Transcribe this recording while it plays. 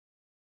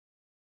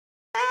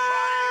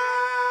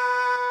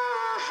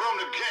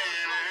the cannons.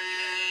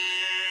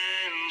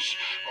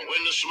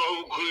 When the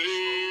smoke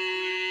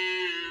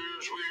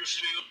clears, we're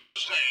still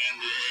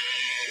standing.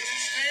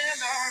 Stand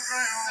our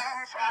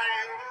ground,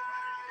 fire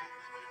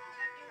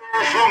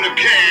from the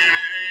cannons.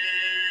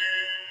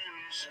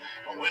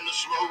 When the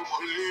smoke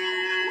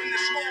clears,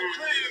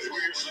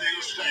 we're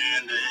still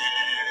standing.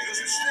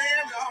 Cause we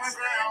stand our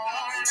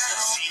ground.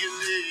 See a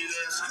day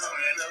that's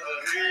coming up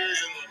ahead.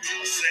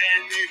 A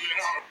sad nigga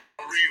on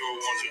a river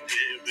once a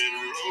dead.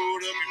 Better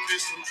load up your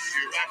pistols,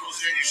 your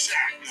rifles, and your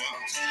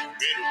shotguns.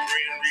 Better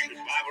pray and read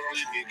the Bible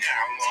if you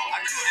got one.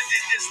 I could have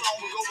did this long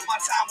ago, but my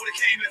time would have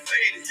came and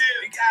faded.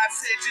 Yeah. And God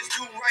said just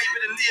do right,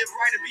 better live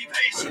right and be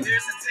patient.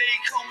 There's a day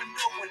coming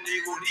up when they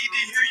gon' need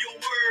to hear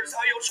your words.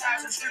 All your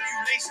trials and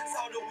tribulations,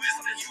 all the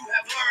wisdom that you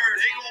have learned.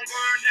 They gon'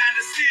 burn down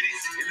the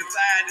cities and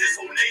divide this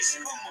whole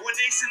nation. One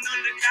nation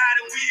under God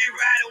and we ain't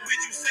riding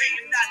with you,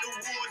 Satan. Not the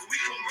woods, we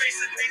come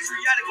racing,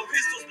 patriotic with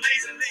pistols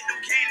blazing. Let them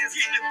cannons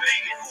get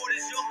debated for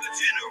this younger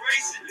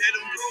generation. Let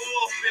them grow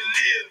up and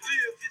live.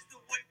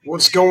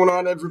 What's going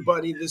on,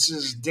 everybody? This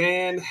is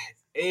Dan,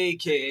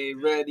 aka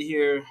Red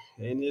here,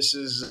 and this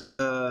is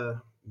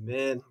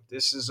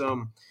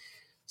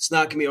it's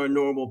not gonna be our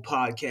normal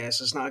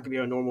podcast. It's not gonna be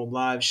our normal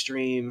live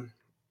stream.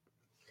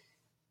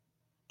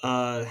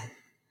 As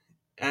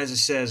it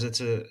says,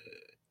 it's a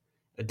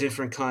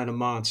different kind of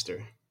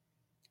monster.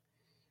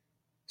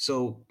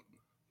 So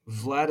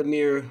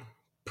Vladimir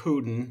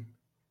Putin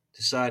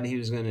decided he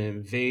was going to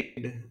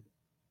invade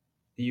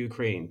the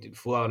Ukraine,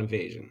 full out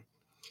invasion.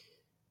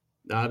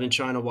 Now, I've been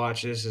trying to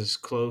watch this as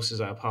close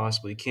as I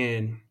possibly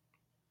can,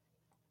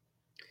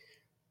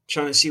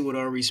 trying to see what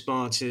our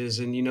response is.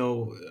 And,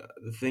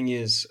 the thing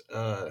is,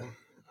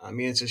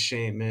 it's a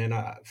shame, man,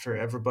 for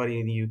everybody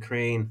in the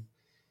Ukraine.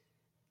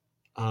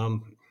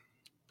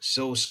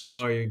 So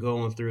sorry you're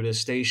going through this.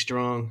 Stay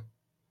strong.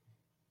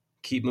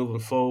 Keep moving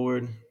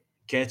forward.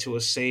 Get to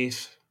a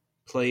safe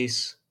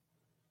place.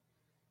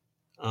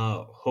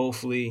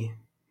 Hopefully,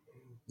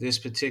 this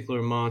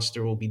particular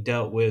monster will be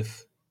dealt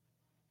with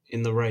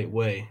in the right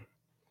way.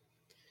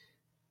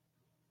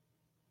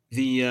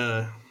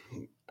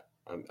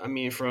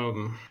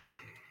 From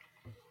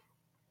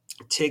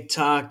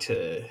TikTok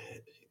to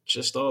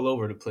just all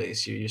over the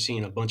place, you're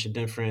seeing a bunch of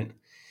different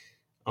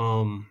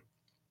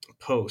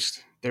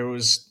posts. There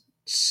was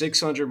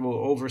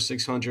over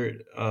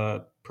 600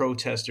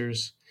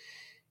 protesters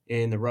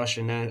in the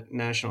Russian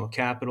national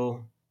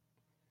capital,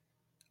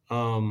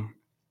 and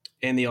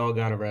they all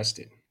got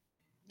arrested.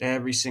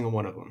 Every single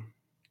one of them.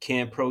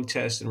 Can't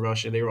protest in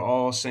Russia. They were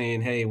all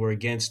saying, hey, we're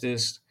against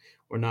this.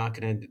 We're not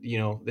going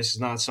to, this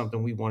is not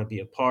something we want to be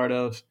a part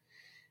of.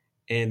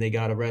 And they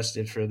got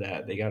arrested for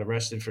that. They got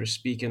arrested for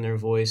speaking their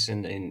voice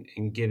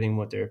and giving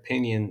what their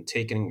opinion,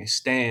 taking a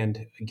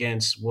stand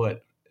against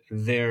what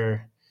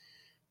their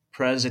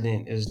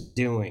president is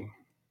doing.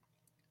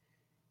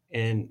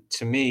 And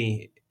to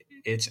me,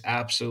 it's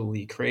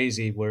absolutely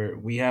crazy where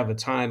we have a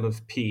time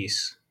of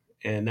peace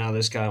and now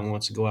this guy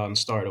wants to go out and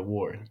start a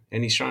war.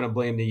 And he's trying to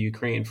blame the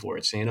Ukraine for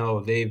it, saying, oh,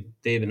 they've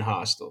been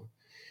hostile.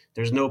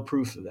 There's no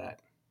proof of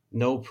that.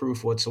 No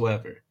proof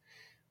whatsoever.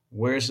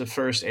 Where's the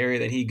first area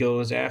that he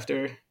goes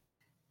after?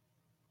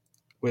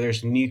 Where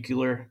there's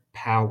nuclear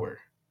power.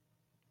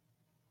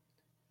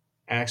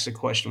 Ask the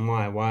question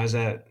why. Why is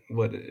that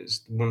what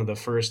is one of the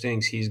first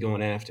things he's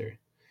going after?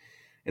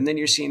 And then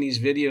you're seeing these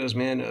videos,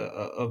 man,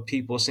 of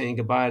people saying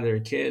goodbye to their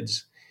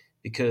kids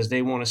because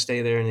they want to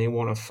stay there and they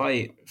want to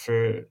fight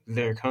for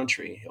their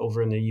country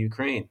over in the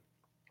Ukraine.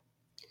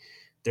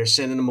 They're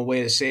sending them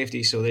away to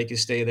safety so they can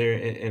stay there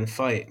and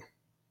fight.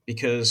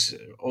 Because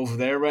over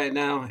there right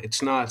now,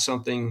 it's not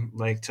something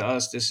like to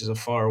us, this is a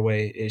far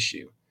away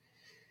issue.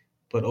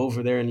 But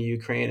over there in the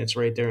Ukraine, it's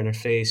right there in their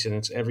face, and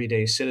it's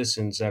everyday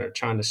citizens that are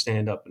trying to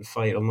stand up and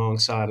fight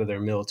alongside of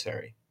their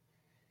military.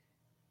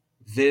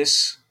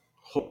 This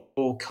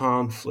whole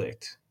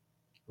conflict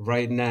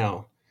right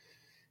now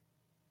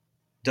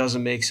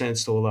doesn't make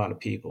sense to a lot of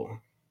people.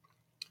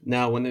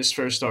 Now, when this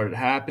first started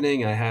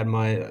happening, I had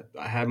my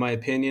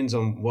opinions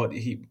on what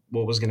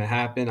was going to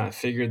happen. I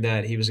figured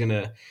that he was going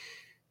to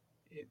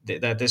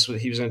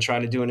try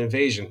to do an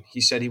invasion.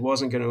 He said he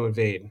wasn't going to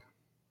invade.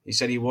 He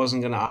said he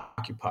wasn't going to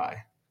occupy.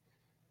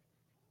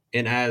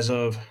 And as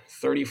of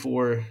 40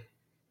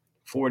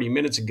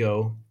 minutes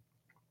ago,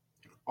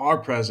 our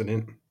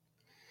President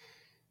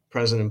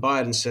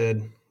Biden,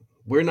 said,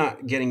 we're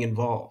not getting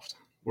involved.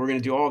 We're going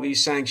to do all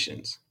these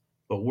sanctions,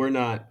 but we're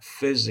not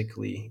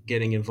physically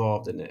getting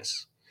involved in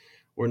this.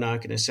 We're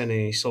not going to send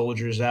any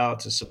soldiers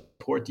out to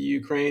support the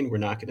Ukraine. We're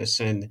not going to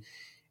send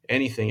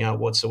anything out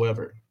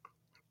whatsoever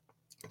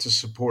to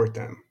support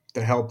them,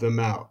 to help them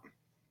out.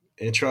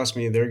 And trust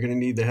me, they're going to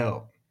need the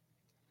help.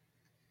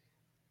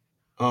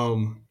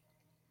 To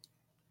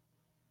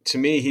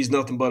me, he's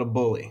nothing but a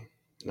bully.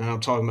 And I'm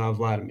talking about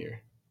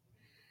Vladimir.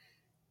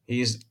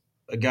 He's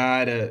a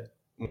guy that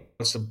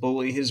wants to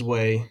bully his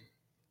way.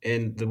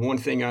 And the one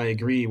thing I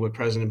agree with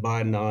President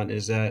Biden on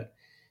is that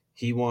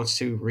he wants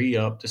to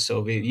re-up the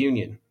Soviet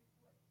Union.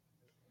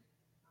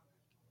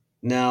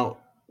 Now,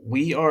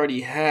 we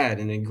already had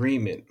an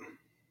agreement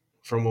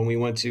from when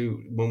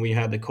we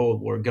had the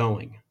Cold War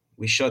going.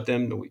 We shut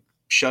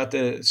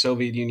the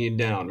Soviet Union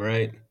down,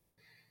 right?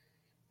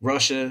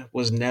 Russia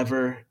was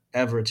never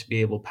ever to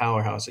be able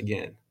powerhouse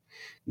again.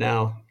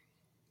 Now,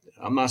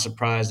 I'm not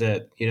surprised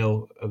that,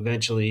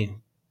 eventually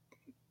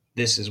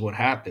this is what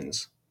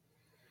happens,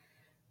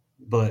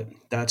 but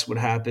that's what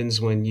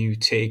happens when you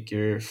take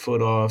your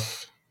foot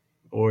off,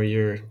 or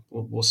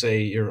we'll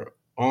say your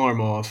arm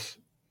off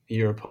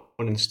your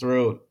opponent's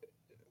throat.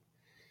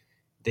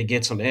 They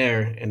get some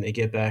air and they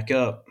get back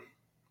up.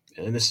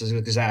 And this is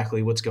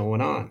exactly what's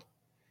going on.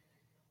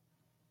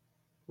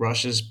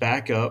 Russia's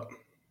back up.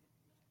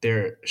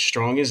 They're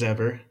strong as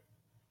ever.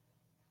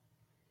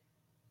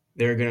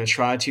 They're going to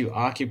try to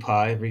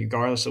occupy,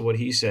 regardless of what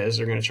he says,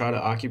 they're going to try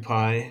to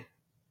occupy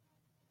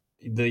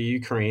the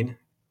Ukraine,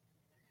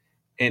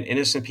 and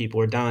innocent people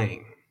are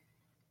dying.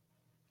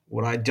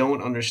 What I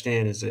don't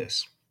understand is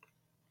this,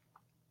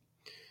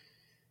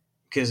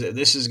 because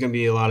this is going to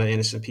be a lot of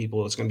innocent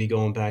people. It's going to be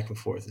going back and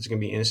forth. It's going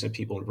to be innocent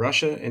people in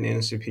Russia and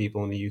innocent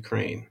people in the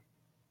Ukraine.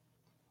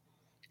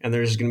 And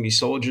there's going to be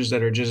soldiers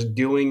that are just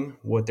doing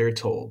what they're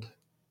told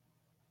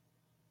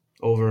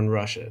over in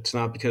Russia. It's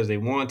not because they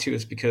want to,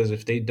 it's because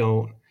if they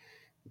don't,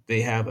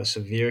 they have a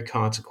severe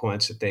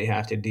consequence that they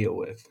have to deal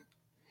with.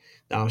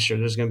 Now, I'm sure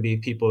there's going to be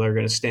people that are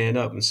going to stand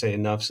up and say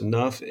enough's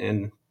enough,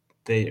 and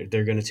they're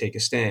going to take a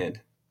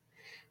stand.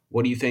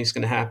 What do you think is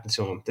going to happen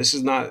to them? This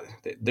is not,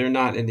 they're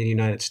not in the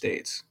United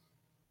States,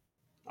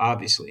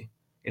 obviously.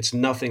 It's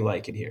nothing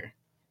like it here.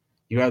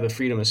 You have the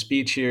freedom of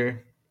speech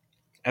here.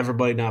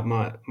 Everybody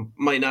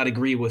might not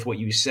agree with what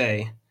you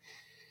say.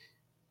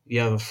 You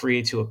have a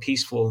free to a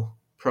peaceful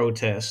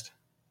protest.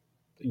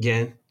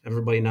 Again,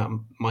 everybody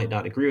might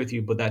not agree with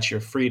you, but that's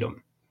your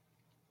freedom.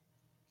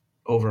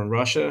 Over in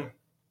Russia,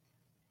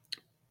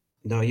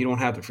 no, you don't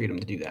have the freedom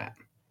to do that.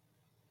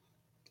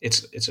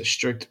 It's a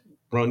strict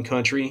run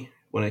country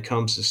when it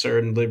comes to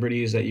certain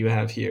liberties that you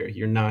have here.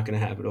 You're not going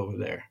to have it over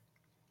there.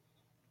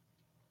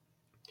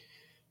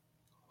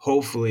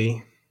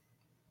 Hopefully,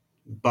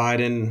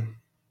 Biden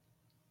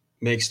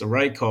makes the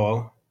right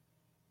call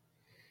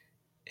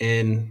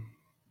and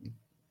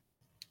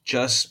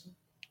just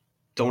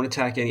don't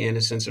attack any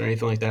innocents or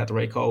anything like that. The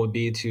right call would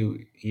be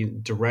to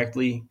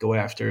directly go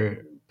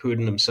after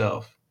Putin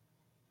himself.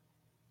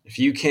 If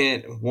you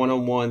can't one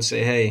on one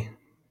say, hey,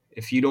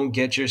 if you don't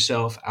get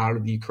yourself out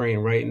of Ukraine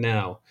right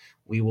now,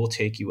 we will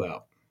take you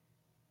out.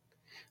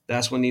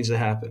 That's what needs to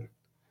happen.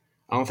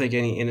 I don't think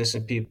any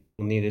innocent people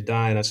need to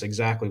die, and that's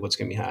exactly what's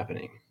going to be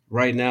happening.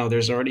 Right now,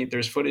 there's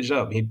footage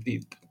up.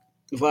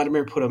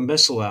 Vladimir put a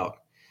missile out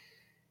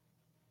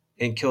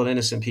and killed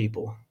innocent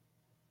people.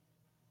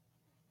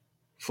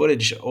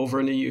 Footage over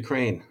in the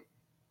Ukraine.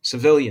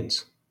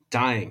 Civilians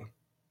dying.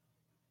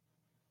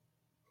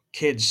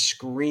 Kids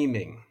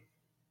screaming.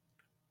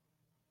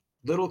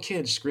 Little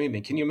kids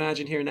screaming. Can you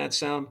imagine hearing that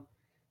sound?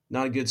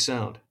 Not a good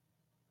sound.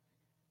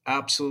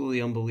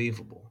 Absolutely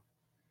unbelievable.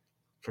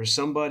 For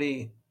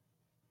somebody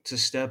to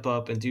step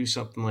up and do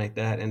something like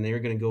that, and they're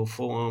going to go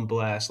full on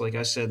blast. Like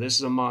I said, this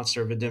is a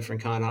monster of a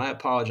different kind. And I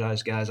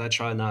apologize, guys. I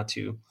try not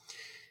to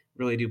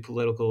really do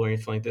political or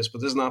anything like this, but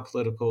this is not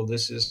political.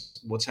 This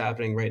is what's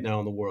happening right now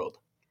in the world.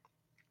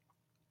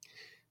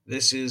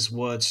 This is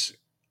what's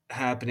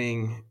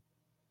happening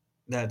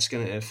that's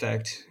going to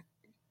affect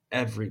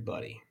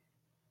everybody.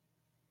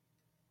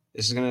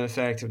 This is going to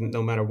affect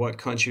no matter what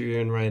country you're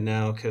in right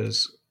now,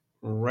 because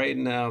right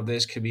now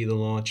this could be the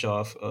launch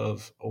off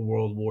of a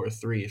World War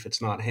III if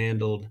it's not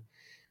handled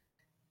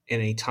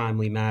in a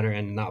timely manner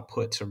and not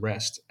put to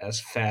rest as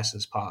fast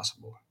as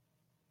possible.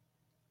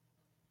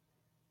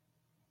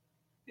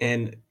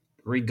 And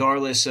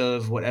regardless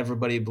of what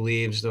everybody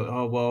believes,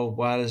 oh, well,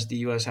 why does the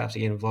U.S. have to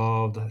get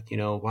involved?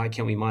 Why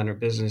can't we mind our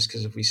business?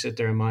 Because if we sit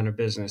there and mind our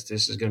business,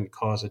 this is going to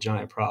cause a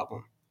giant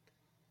problem.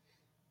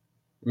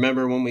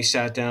 Remember when we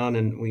sat down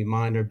and we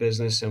mind our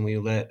business and we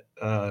let,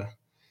 the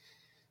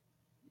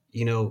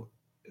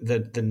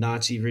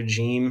Nazi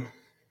regime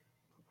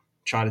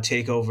try to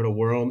take over the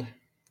world,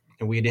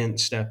 and we didn't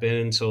step in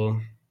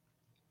until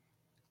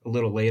a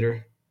little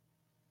later?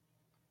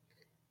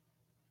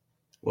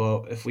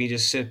 Well, if we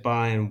just sit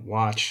by and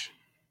watch,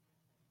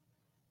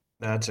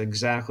 that's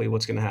exactly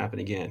what's going to happen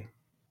again.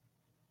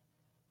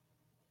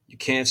 You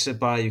can't sit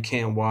by, you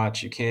can't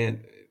watch, you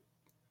can't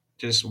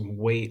just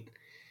wait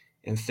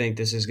and think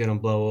this is going to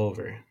blow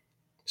over.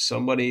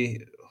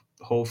 Somebody,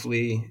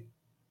 hopefully,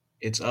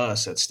 it's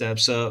us that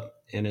steps up,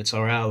 and it's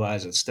our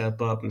allies that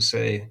step up and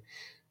say,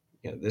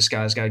 this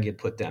guy's got to get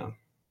put down.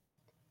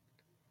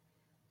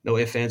 No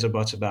ifs, ands, or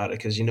buts about it,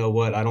 because you know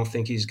what? I don't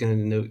think he's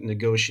going to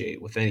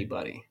negotiate with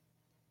anybody.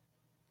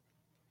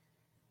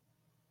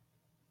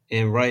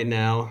 And right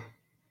now,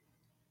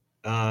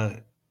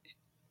 I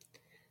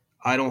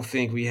don't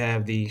think we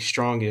have the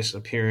strongest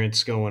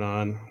appearance going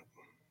on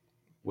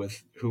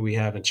with who we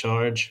have in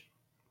charge.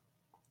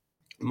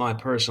 My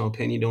personal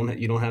opinion,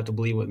 you don't have to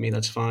believe with me.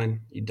 That's fine.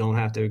 You don't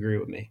have to agree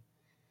with me.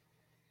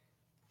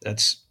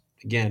 That's,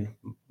 again,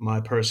 my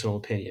personal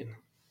opinion.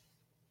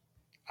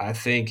 I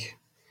think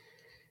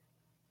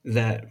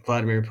that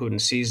Vladimir Putin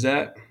sees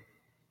that.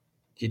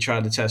 He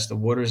tried to test the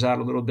waters out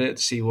a little bit,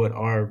 see what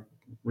our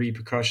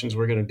repercussions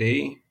were going to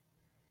be,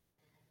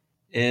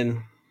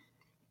 and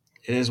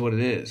it is what it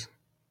is.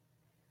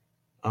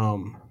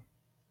 Um,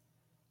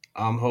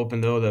 I'm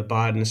hoping though that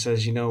Biden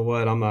says, you know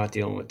what, I'm not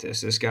dealing with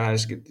this. This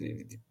guy's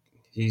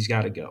he's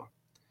got to go.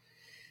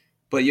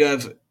 But you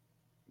have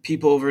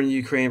people over in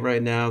Ukraine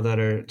right now that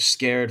are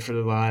scared for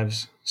their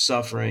lives,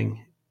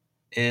 suffering,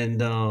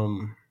 and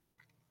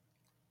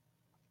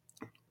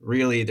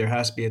really there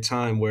has to be a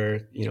time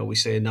where we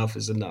say enough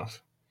is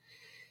enough.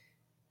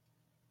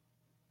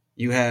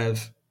 You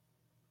have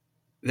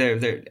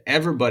there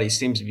everybody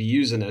seems to be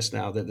using this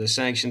now, that the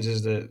sanctions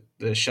is the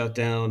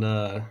shutdown,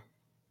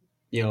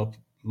 you know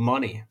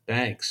money,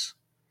 banks,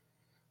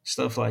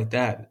 stuff like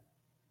that.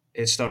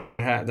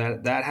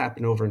 That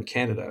happened over in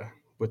Canada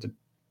with the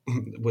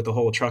with the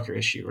whole trucker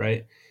issue,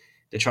 right?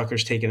 The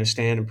truckers taking a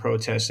stand and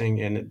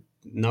protesting, and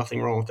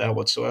nothing wrong with that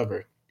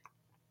whatsoever.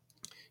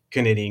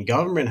 Canadian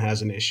government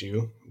has an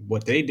issue.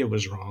 What they did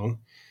was wrong.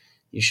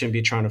 You shouldn't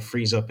be trying to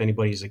freeze up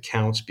anybody's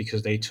accounts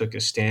because they took a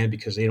stand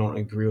because they don't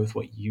agree with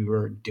what you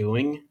are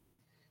doing,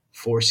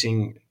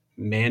 forcing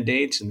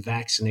mandates and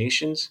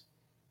vaccinations.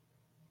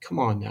 Come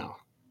on now.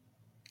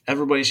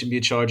 Everybody should be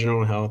in charge of their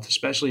own health,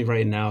 especially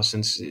right now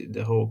since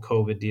the whole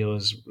COVID deal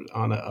is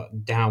on a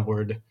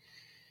downward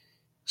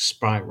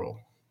spiral.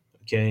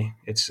 Okay,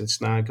 it's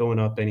not going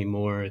up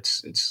anymore.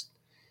 It's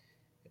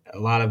a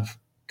lot of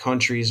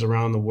countries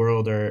around the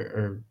world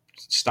are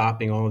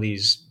stopping all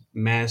these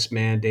mass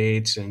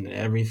mandates and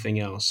everything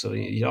else. So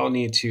y'all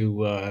need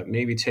to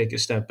maybe take a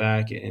step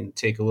back and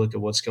take a look at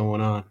what's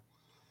going on.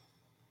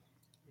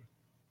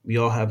 We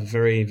all have a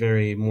very,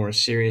 very more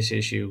serious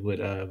issue with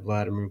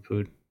Vladimir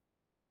Putin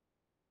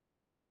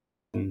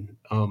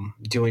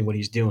doing what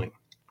he's doing,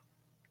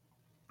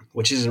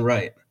 which isn't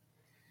right.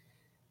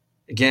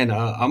 Again,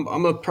 I'm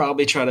gonna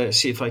probably try to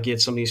see if I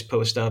get some of these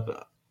posts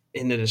up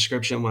in the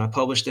description when I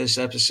publish this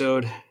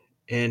episode.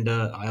 And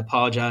I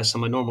apologize to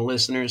my normal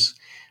listeners.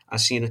 I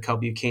seen a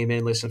couple you came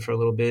in, listened for a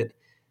little bit.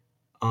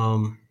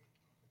 Um,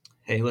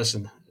 hey,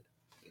 listen,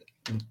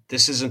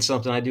 this isn't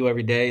something I do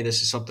every day.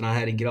 This is something I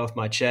had to get off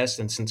my chest.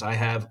 And since I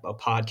have a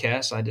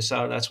podcast, I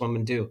decided that's what I'm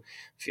gonna do.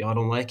 If y'all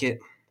don't like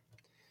it,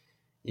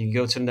 you can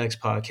go to the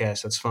next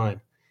podcast. That's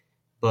fine.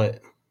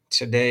 But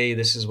today,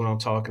 this is what I'm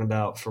talking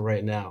about for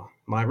right now.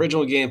 My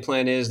original game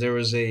plan is there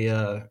was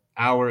a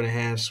hour and a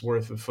half's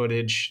worth of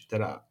footage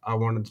that I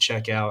wanted to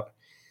check out,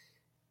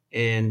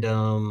 and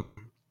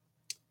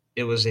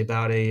it was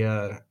about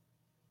a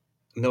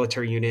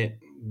military unit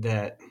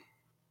that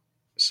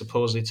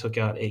supposedly took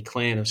out a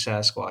clan of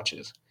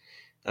Sasquatches.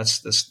 That's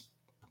this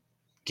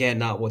again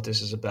not what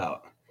this is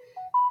about.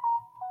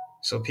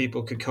 So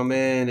people could come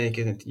in, they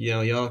can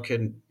y'all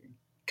can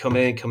come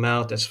in, come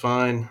out. That's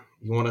fine.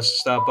 You want us to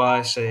stop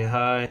by, say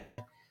hi.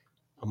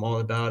 I'm all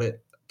about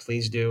it.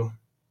 Please do.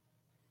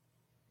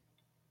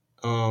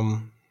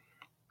 Um,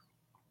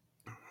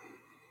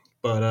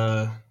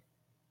 but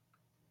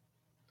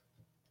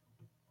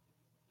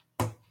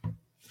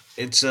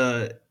it's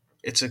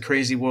a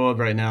crazy world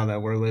right now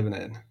that we're living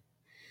in.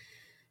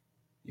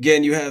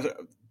 Again, you have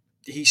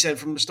he said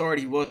from the start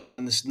he was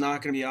this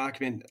not going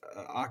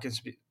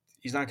to be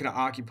he's not going to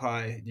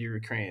occupy the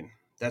Ukraine.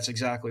 That's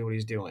exactly what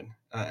he's doing.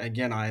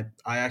 Again, I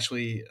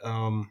actually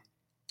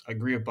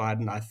agree with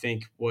Biden. I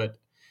think what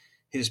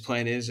his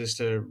plan is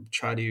to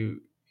try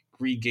to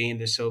regain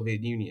the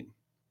Soviet Union.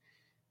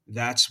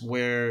 That's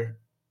where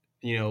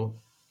you know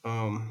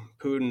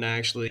Putin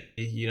actually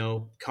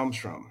comes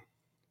from.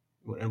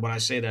 And when I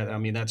say that, I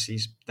mean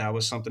that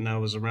was something that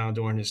was around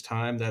during his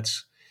time.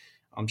 That's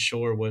I'm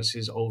sure was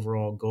his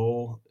overall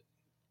goal.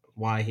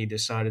 Why he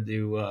decided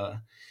to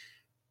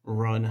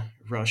run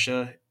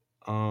Russia,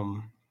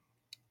 um,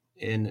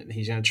 and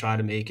he's going to try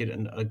to make it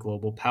a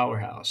global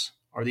powerhouse.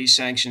 Are these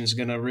sanctions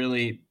going to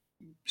really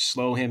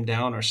slow him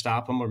down or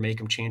stop him or make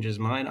him change his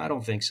mind? I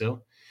don't think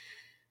so.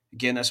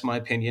 Again, that's my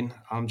opinion.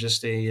 I'm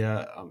just a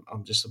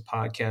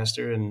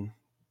podcaster, and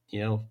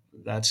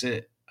that's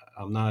it.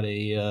 I'm not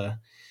a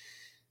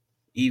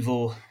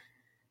evil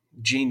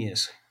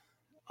genius.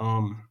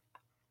 Um,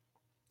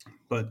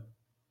 but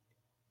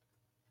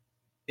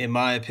in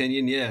my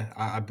opinion, yeah,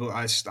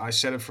 I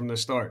said it from the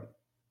start.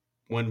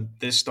 When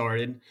this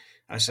started,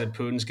 I said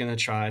Putin's going to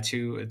try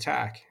to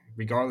attack,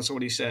 regardless of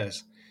what he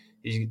says.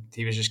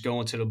 He was just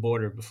going to the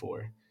border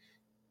before.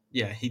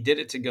 Yeah, he did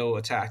it to go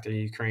attack the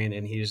Ukraine,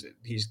 and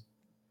he's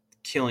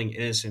killing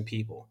innocent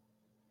people.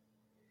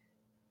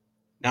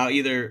 Now,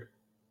 either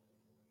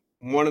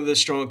one of the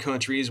strong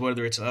countries,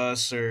 whether it's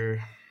us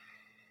or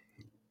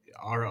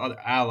our other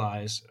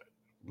allies,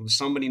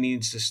 somebody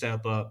needs to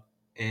step up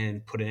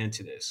and put an end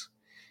to this.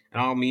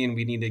 And I don't mean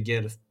we need to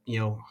get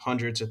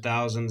hundreds of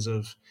thousands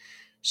of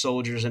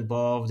soldiers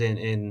involved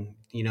and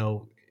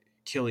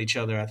kill each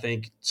other. I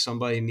think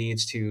somebody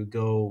needs to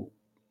go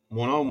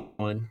one on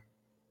one,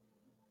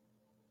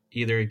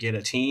 either get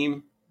a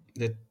team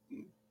that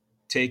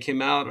take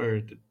him out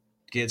or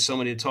get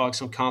somebody to talk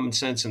some common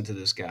sense into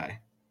this guy.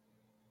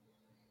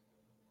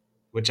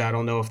 which I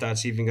don't know if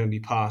that's even going to be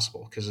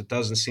possible because it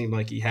doesn't seem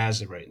like he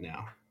has it right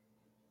now.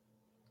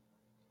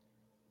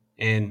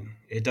 And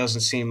it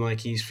doesn't seem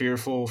like he's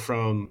fearful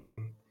from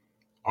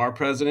our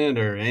president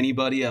or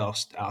anybody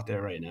else out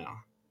there right now.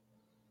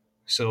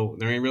 So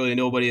there ain't really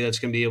nobody that's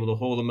going to be able to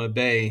hold him at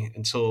bay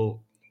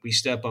until we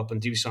step up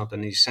and do something.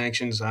 These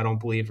sanctions, I don't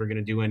believe are going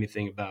to do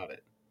anything about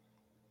it.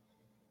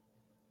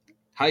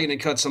 How are you going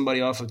to cut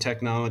somebody off of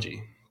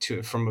technology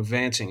from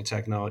advancing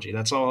technology?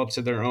 That's all up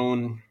to their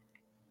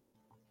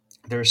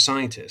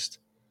scientist.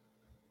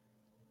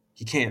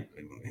 He can't.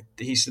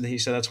 He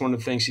said that's one of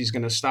the things he's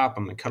going to stop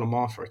him and cut him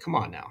off for. Come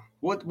on now.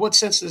 What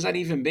sense does that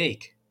even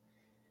make?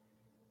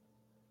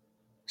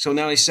 So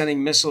now he's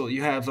sending missile.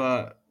 You have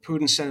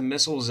Putin sending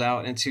missiles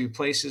out into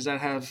places that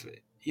have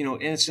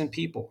innocent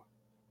people,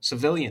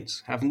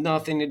 civilians, have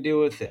nothing to do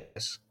with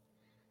this.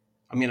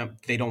 I mean,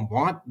 they don't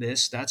want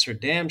this. That's for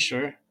damn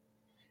sure.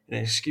 And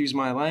excuse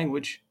my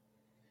language,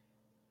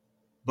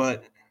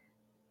 but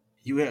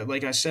you have,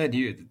 like I said,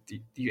 you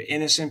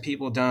innocent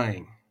people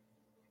dying,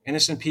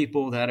 innocent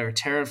people that are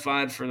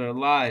terrified for their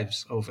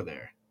lives over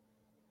there.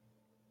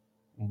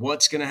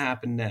 What's going to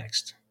happen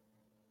next?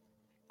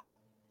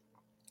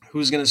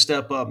 Who's going to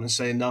step up and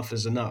say enough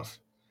is enough?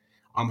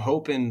 I'm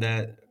hoping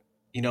that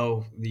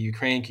the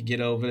Ukraine could get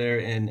over there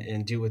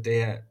and do what they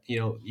have.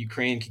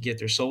 Ukraine could get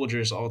their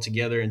soldiers all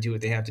together and do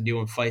what they have to do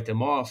and fight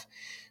them off.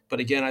 But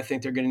again, I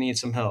think they're going to need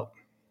some help.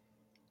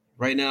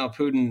 Right now,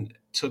 Putin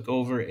took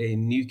over a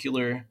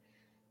nuclear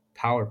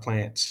power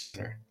plant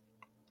center.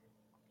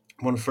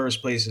 One of the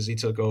first places he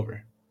took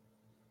over.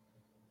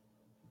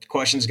 The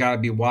question's got to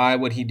be, why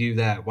would he do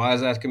that? Why is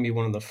that going to be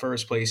one of the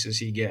first places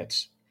he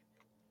gets?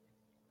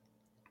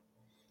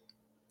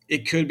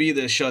 It could be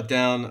to shut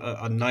down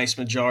a nice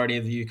majority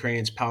of the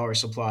Ukraine's power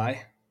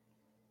supply.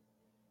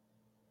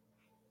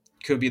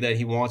 Could be that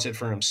he wants it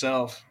for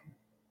himself.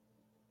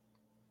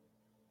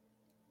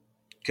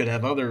 Could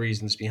have other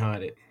reasons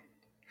behind it.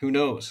 Who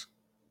knows?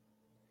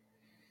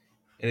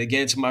 And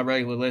again, to my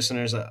regular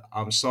listeners,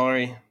 I'm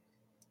sorry.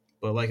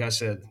 But like I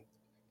said,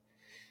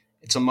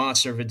 it's a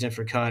monster of a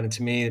different kind. And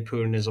to me,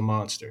 Putin is a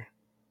monster.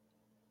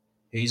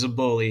 He's a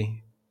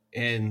bully.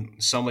 And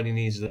somebody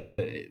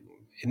it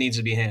needs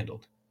to be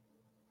handled.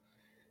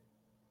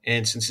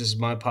 And since this is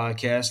my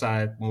podcast,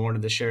 I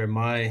wanted to share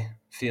my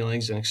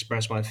feelings and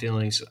express my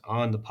feelings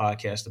on the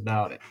podcast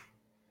about it.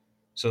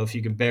 So if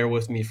you can bear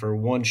with me for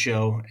one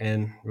show,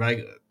 and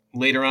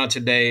later on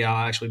today,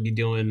 I'll actually be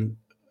doing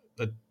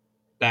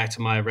back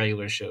to my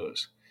regular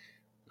shows.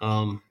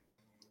 But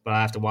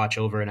I have to watch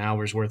over an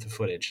hour's worth of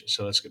footage.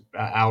 So it's an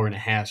hour and a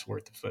half's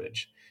worth of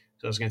footage.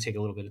 So it's going to take a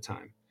little bit of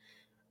time.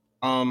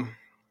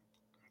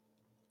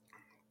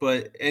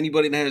 But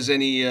anybody that has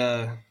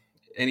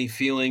any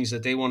feelings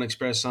that they want to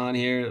express on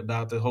here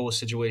about the whole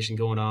situation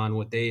going on,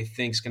 what they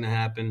think is going to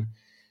happen,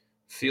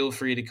 feel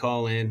free to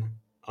call in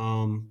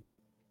and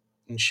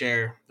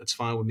share. That's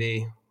fine with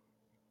me.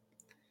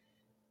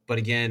 But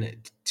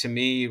again, to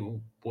me,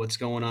 what's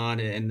going on,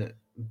 and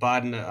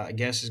Biden, I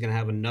guess, is going to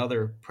have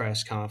another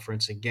press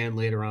conference again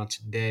later on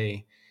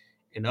today,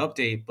 an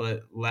update.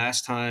 But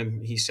last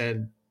time he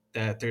said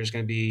that there's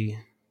going to be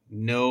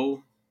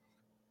no,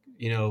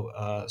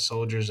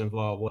 soldiers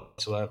involved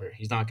whatsoever.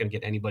 He's not going to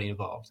get anybody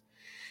involved.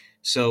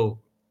 So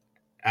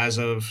as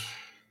of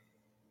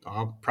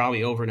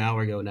probably over an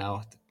hour ago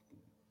now,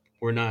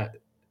 we're not,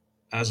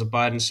 as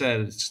Biden said,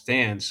 it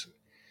stands,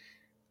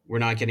 we're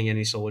not getting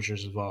any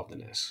soldiers involved in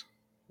this.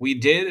 We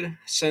did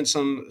send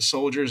some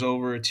soldiers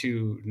over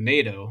to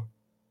NATO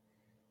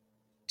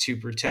to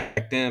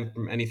protect them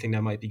from anything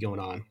that might be going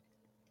on,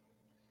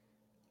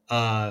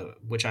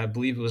 which I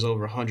believe was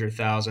over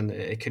 100,000.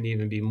 It could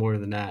even be more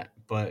than that.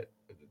 But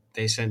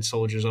they sent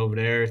soldiers over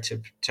there to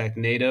protect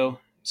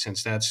NATO,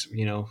 since that's,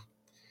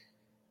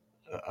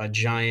 a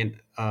giant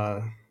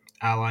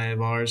ally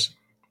of ours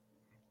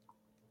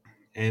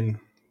and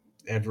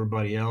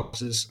everybody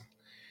else's.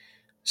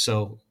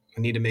 So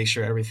we need to make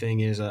sure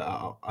everything is.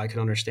 I can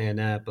understand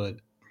that, but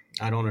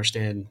I don't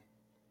understand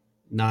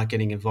not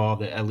getting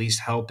involved. At least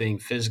helping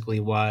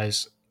physically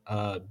wise,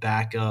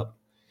 back up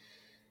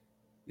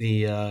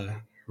the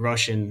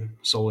Russian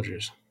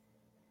soldiers.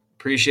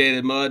 Appreciate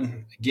it,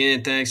 Mud.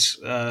 Again, thanks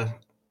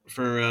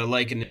for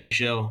liking the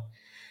show.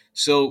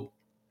 So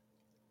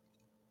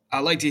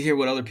I like to hear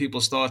what other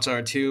people's thoughts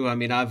are too. I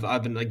mean,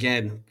 I've been,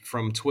 again,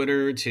 from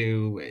Twitter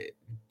to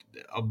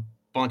a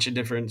bunch of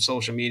different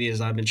social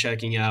medias I've been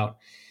checking out.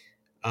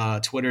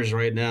 Twitter's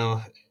right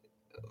now,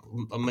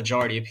 a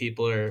majority of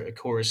people are, of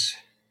course,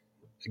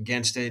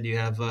 against it. You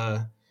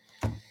have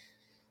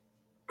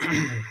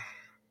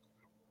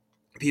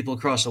people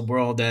across the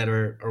world that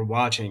are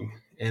watching,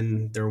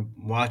 and they're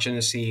watching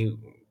to see,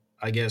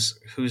 I guess,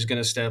 who's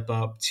going to step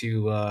up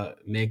to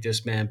make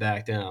this man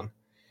back down.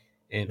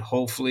 And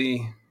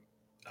hopefully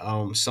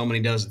somebody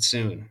does it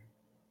soon,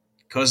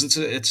 because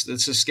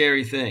it's a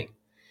scary thing.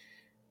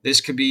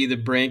 This could be the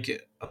brink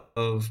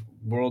of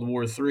World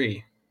War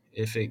III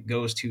if it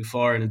goes too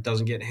far and it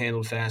doesn't get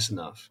handled fast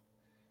enough.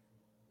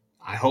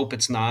 I hope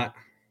it's not.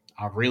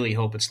 I really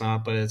hope it's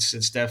not, but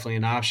it's definitely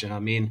an option. I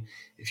mean,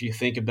 if you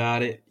think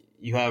about it,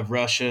 you have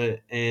Russia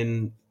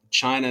and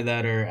China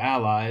that are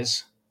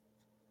allies,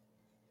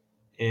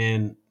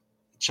 and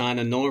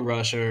China nor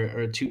Russia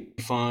are too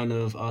fond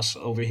of us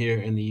over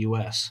here in the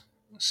U.S.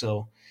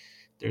 So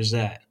there's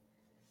that,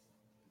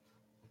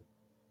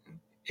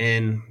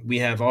 and we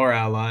have our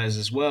allies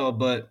as well.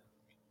 But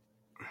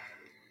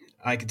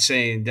I could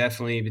say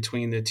definitely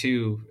between the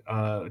two,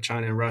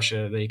 China and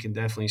Russia, they can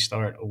definitely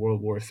start a World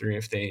War III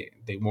if they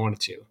wanted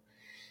to.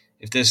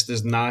 If this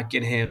does not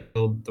get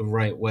handled the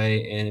right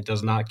way and it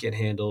does not get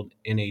handled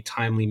in a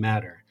timely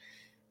manner,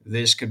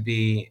 this could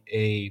be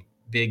a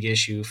big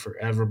issue for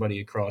everybody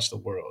across the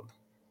world,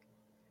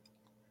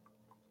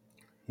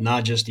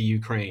 not just the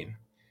Ukraine.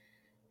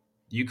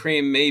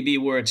 Ukraine may be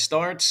where it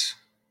starts,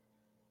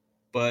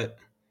 but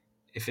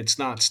if it's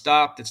not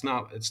stopped, it's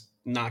not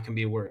going to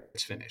be where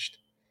it's finished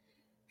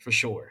for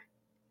sure.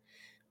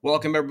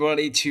 Welcome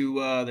everybody to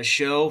the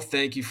show.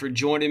 Thank you for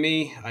joining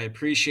me. I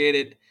appreciate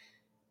it.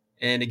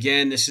 And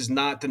again, this is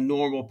not the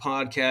normal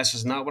podcast. This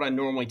is not what I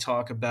normally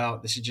talk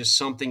about. This is just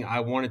something I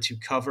wanted to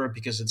cover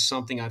because it's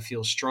something I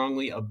feel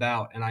strongly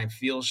about. And I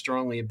feel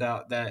strongly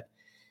about that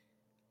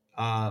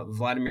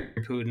Vladimir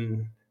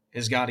Putin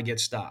has got to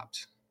get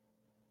stopped.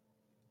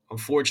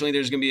 Unfortunately,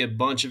 there's going to be a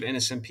bunch of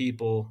innocent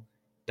people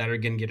that are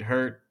going to get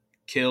hurt,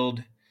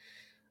 killed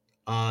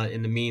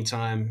in the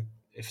meantime,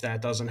 if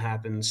that doesn't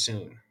happen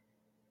soon.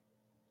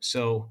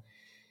 So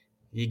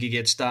he could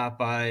get stopped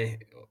by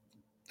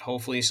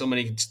hopefully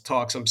somebody can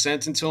talk some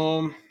sense into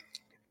him.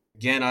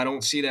 Again, I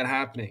don't see that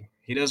happening.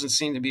 He doesn't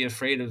seem to be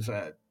afraid of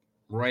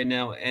right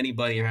now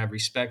anybody or have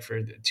respect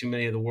for too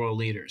many of the world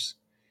leaders.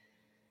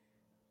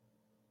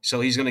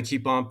 So he's going to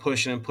keep on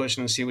pushing and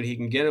pushing and see what he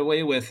can get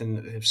away with.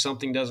 And if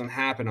something doesn't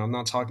happen, I'm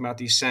not talking about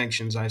these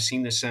sanctions. I've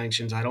seen the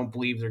sanctions. I don't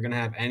believe they're going to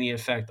have any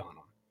effect on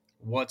him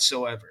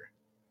whatsoever.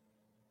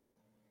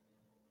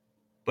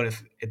 But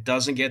if it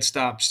doesn't get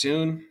stopped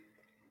soon,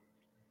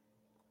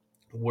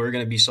 we're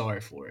going to be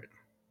sorry for it.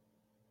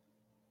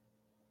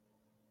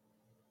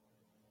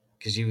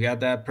 Because you got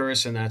that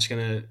person that's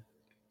going to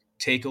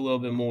take a little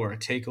bit more,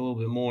 take a little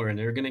bit more, and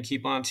they're going to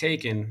keep on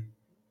taking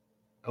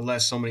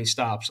unless somebody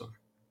stops them.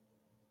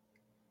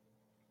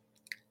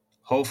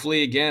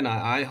 Hopefully, again,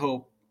 I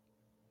hope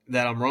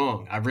that I'm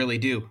wrong. I really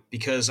do,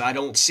 because I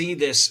don't see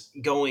this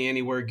going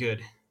anywhere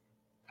good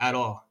at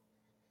all.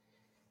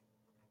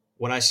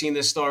 When I seen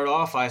this start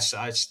off, I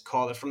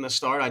called it from the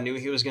start. I knew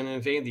he was going to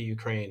invade the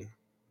Ukraine.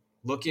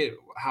 Look at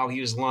how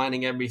he was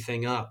lining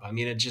everything up. I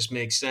mean, it just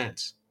makes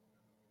sense.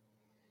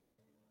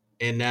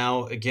 And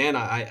now, again,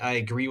 I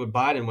agree with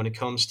Biden when it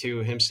comes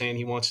to him saying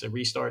he wants to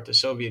restart the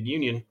Soviet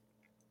Union.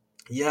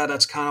 Yeah,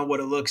 that's kind of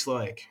what it looks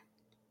like.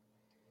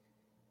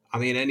 I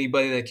mean,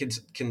 anybody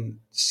that can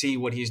see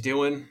what he's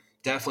doing,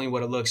 definitely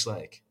what it looks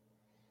like.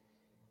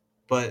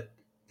 But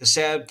the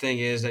sad thing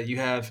is that you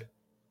have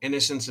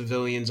innocent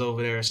civilians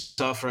over there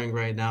suffering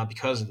right now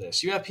because of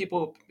this. You have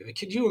people,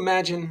 could you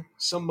imagine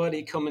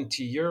somebody coming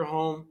to your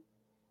home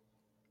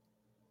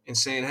and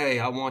saying, "Hey,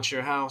 I want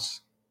your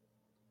house"?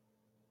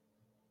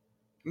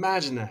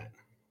 Imagine that.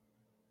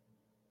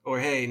 Or,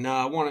 "Hey, no,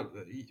 I want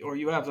it," or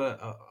you have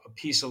a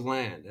piece of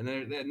land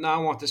and no, I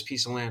want this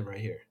piece of land right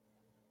here.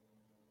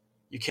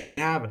 You can't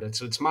have it.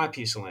 It's my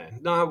piece of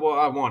land. No, well,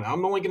 I want it.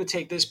 I'm only going to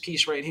take this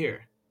piece right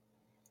here.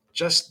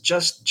 Just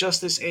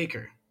this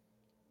acre.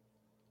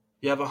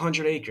 You have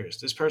 100 acres.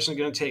 This person's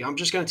going to take. I'm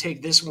just going to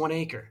take this 1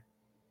 acre.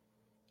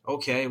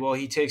 Okay, well,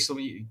 he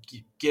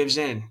gives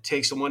in,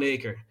 takes the 1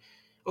 acre.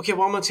 Okay,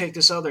 well, I'm going to take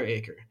this other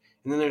acre.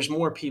 And then there's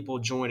more people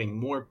joining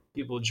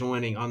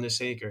on this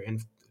acre.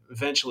 And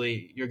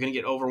eventually you're going to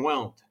get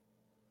overwhelmed.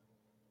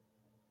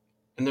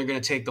 And they're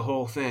going to take the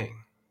whole thing.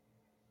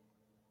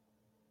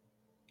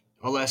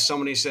 Unless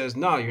somebody says,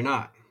 no, you're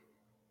not.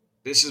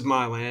 This is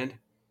my land.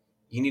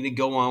 You need to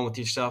go on with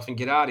yourself and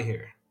get out of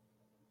here.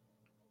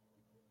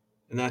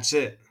 And that's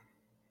it.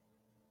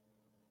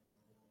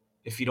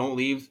 If you don't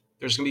leave,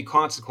 there's going to be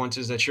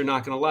consequences that you're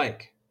not going to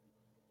like.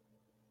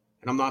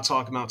 And I'm not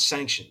talking about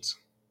sanctions.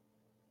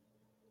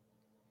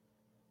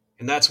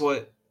 And that's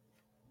what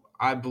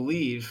I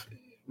believe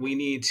we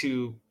need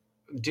to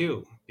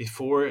do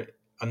before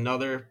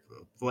another,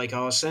 like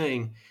I was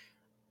saying,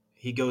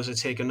 he goes to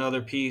take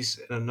another piece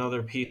and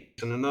another piece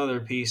and another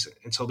piece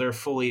until they're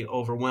fully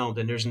overwhelmed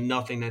and there's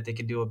nothing that they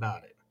can do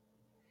about it.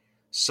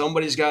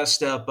 Somebody's got to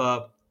step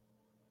up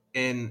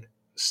and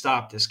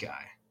stop this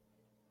guy,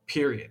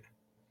 period.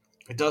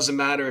 It doesn't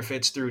matter if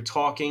it's through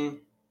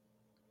talking,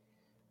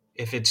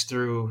 if it's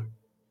through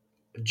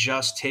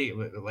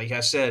like I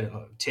said,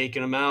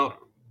 taking him out,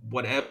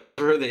 whatever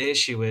the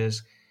issue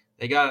is,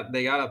 they got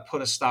to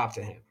put a stop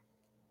to him.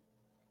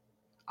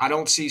 I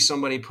don't see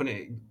somebody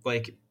putting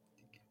like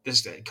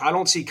this. I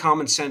don't see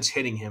common sense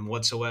hitting him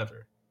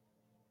whatsoever.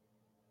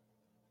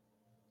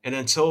 And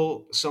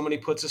until somebody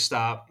puts a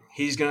stop,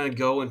 he's gonna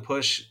go and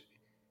push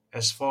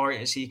as far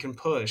as he can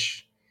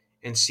push,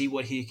 and see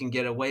what he can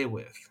get away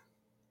with,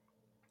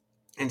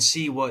 and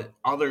see what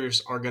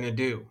others are gonna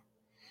do,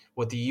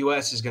 what the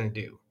U.S. is gonna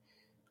do.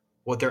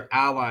 what their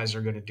allies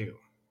are going to do,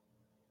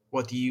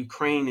 what the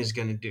Ukraine is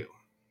going to do.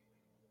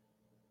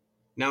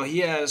 Now he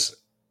has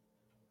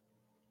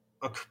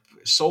a,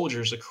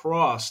 soldiers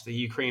across the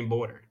Ukraine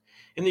border.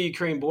 And the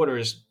Ukraine border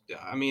is,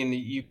 I mean, the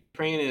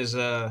Ukraine is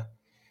around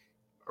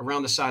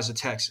the size of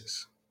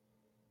Texas.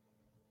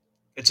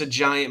 It's a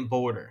giant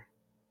border.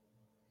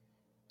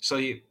 So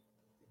you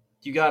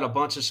got a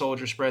bunch of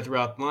soldiers spread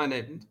throughout the line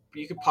that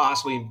you could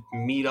possibly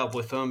meet up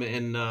with them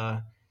and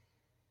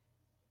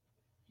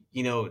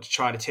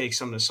try to take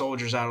some of the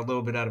soldiers out a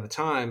little bit at a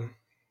time.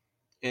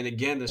 And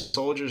again, the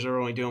soldiers are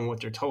only doing what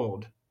they're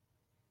told.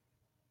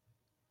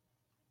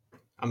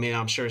 I mean,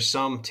 I'm sure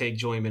some take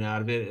enjoyment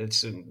out of it.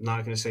 It's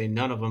not going to say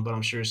none of them, but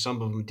I'm sure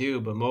some of them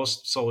do. But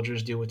most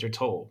soldiers do what they're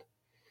told,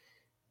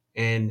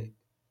 and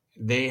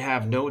they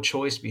have no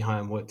choice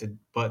behind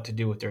but to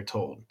do what they're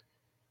told.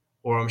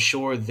 Or I'm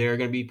sure they're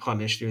going to be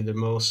punished through the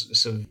most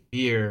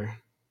severe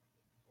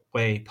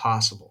way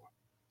possible.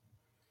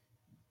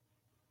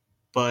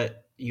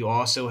 But you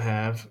also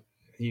have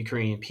the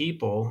Ukrainian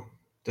people,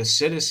 the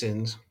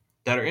citizens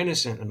that are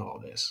innocent in all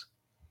this,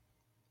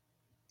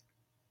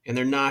 and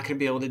they're not going to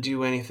be able to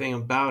do anything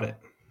about it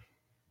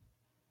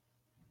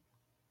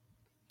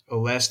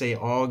unless they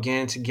all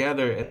get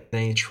together and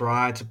they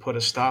try to put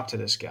a stop to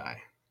this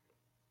guy.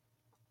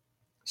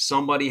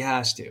 Somebody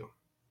has to.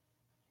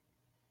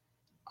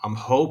 I'm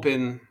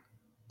hoping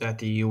that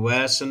the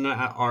US and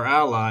our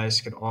allies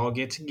could all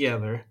get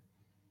together,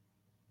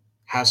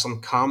 have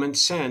some common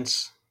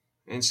sense,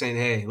 and saying,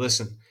 hey,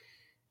 listen,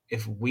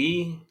 if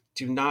we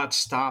do not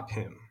stop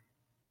him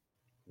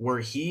where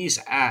he's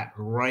at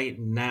right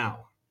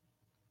now,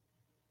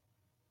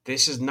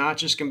 this is not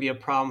just going to be a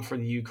problem for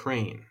the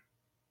Ukraine.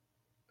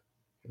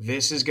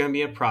 This is going to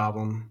be a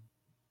problem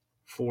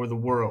for the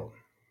world.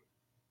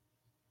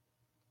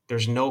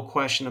 There's no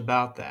question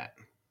about that.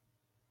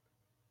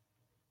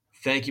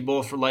 Thank you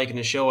both for liking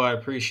the show. I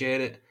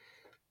appreciate it.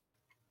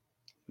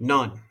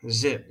 None.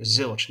 Zip.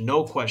 Zilch.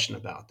 No question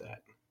about that.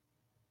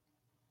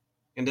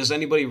 And does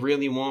anybody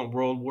really want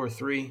World War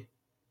III?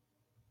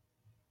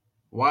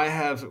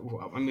 I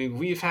mean,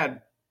 we've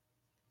had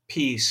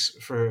peace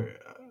for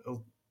a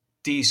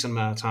decent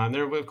amount of time.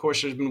 Of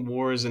course, there's been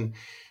wars and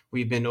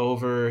we've been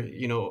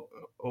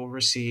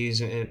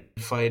overseas and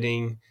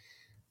fighting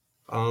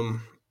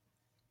um,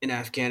 in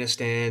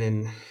Afghanistan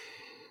and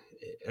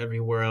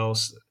everywhere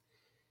else.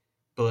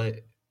 But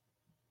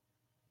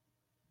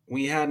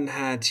we hadn't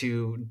had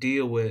to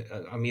deal with,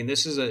 I mean,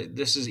 this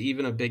is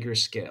even a bigger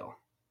scale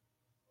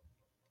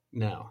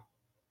now.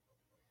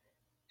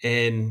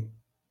 And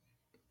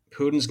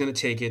Putin's going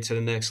to take it to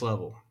the next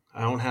level.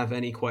 I don't have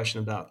any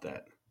question about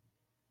that.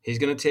 He's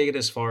going to take it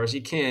as far as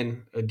he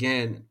can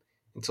again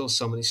until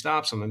somebody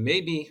stops him. And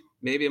maybe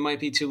it might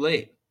be too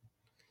late.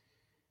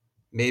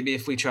 Maybe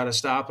if we try to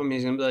stop him,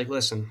 he's going to be like,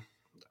 "Listen,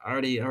 I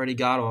already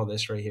got all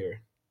this right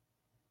here.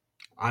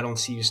 I don't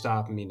see you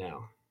stopping me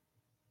now."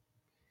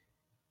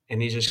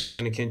 And he's just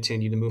going to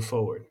continue to move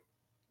forward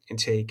and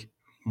take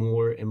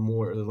more and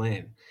more of the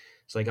land.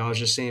 It's like I was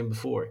just saying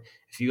before.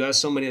 If you have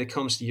somebody that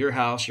comes to your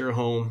house, your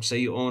home, say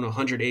you own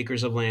 100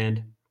 acres of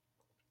land,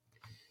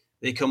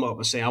 they come up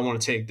and say, "I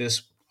want to take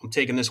this. I'm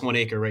taking this 1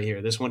 acre right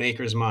here. This 1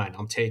 acre is mine.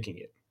 I'm taking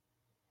it."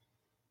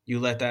 You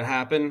let that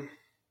happen.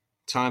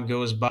 Time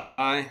goes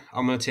by.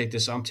 I'm going to take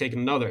this. I'm taking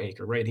another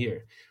acre right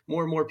here.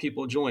 More and more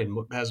people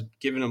join. Has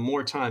given them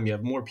more time. You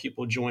have more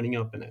people joining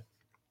up in it.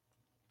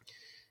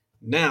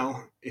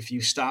 Now, if you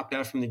stop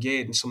that from the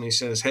gate and somebody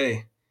says,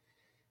 "Hey,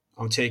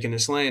 I'm taking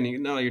this land,"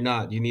 no, you're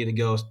not. You need to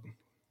go.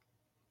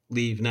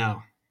 Leave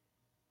now.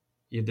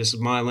 This is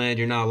my land.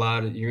 You're not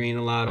allowed. You ain't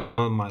allowed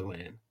on my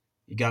land.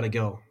 You got to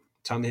go.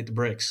 Time to hit the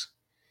bricks.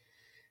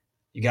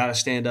 You got to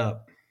stand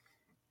up.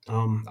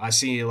 I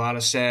see a lot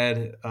of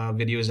sad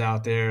videos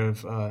out there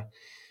of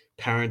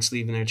parents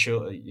leaving their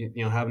children,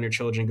 having their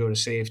children go to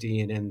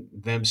safety and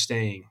them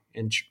staying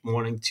and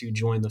wanting to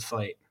join the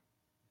fight.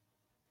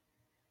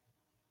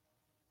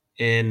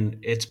 And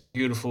it's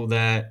beautiful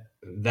that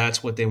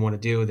that's what they want to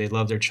do. They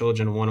love their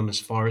children and want them as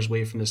far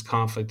away from this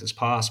conflict as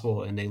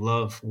possible. And they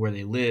love where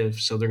they live.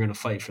 So they're going to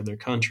fight for their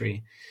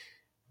country.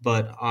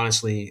 But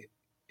honestly,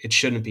 it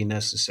shouldn't be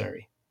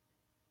necessary.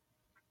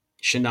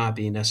 It should not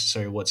be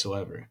necessary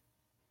whatsoever.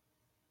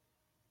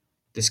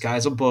 This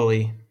guy's a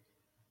bully.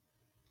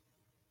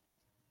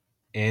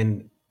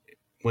 And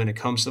when it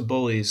comes to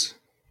bullies,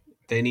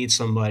 they need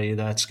somebody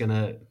that's going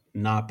to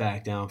not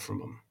back down from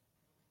them.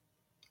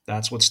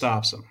 That's what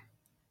stops them.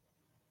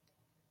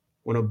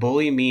 When a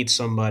bully meets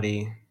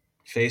somebody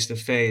face to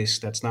face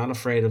that's not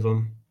afraid of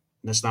them,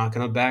 that's not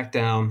going to back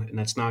down, and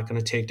that's not going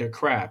to take their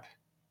crap,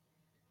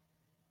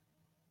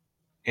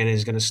 and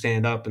is going to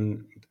stand up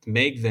and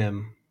make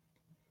them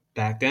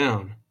back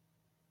down,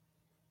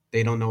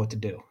 they don't know what to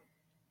do.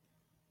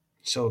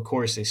 So, of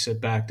course, they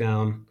sit back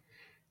down,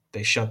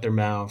 they shut their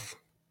mouth,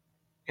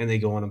 and they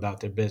go on about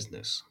their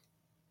business.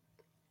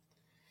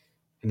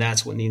 And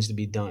that's what needs to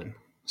be done.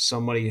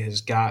 Somebody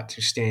has got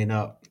to stand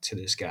up to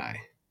this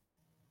guy.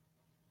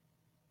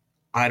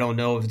 I don't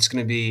know if it's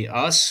going to be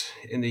us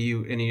in the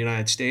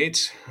United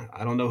States.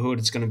 I don't know who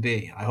it's going to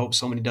be. I hope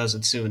somebody does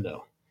it soon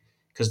though,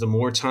 because the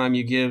more time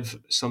you give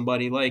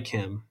somebody like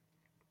him,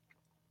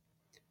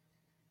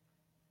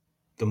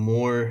 the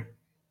more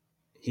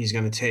he's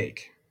going to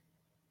take,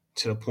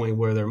 to the point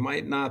where there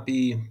might not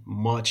be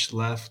much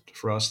left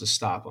for us to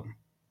stop him.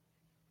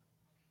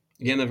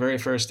 Again, the very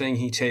first thing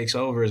he takes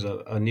over is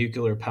a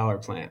nuclear power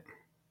plant.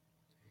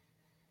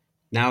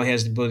 Now he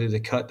has the ability to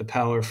cut the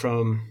power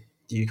from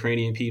the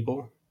Ukrainian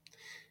people.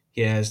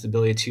 He has the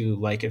ability to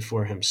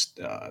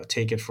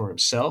take it for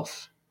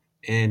himself,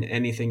 and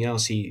anything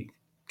else he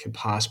could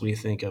possibly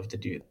think of to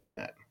do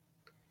that.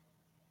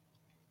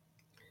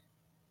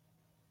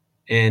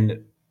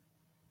 And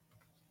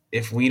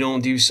if we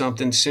don't do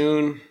something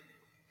soon,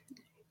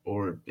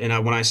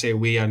 when I say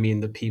we, I mean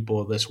the people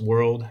of this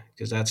world,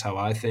 because that's how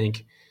I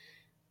think.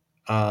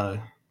 Uh,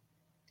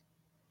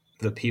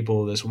 the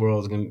people of this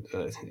world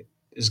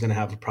is going to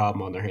have a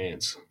problem on their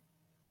hands,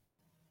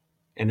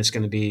 and it's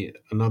going to be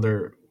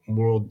another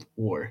world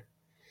war,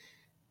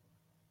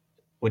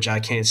 which I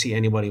can't see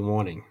anybody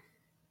wanting.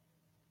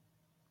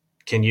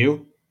 Can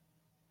you?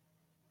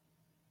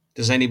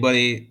 Does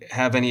anybody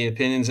have any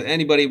opinions? If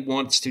anybody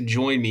wants to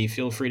join me,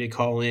 feel free to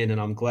call in,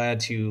 and I'm glad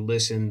to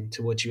listen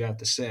to what you have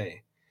to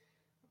say.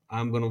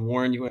 I'm going to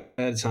warn you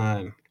ahead of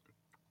time.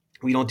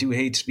 We don't do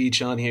hate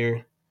speech on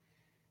here.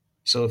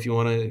 So if you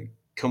want to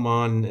come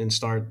on and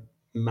start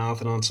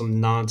mouthing on some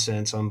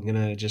nonsense, I'm going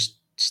to just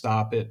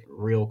stop it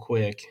real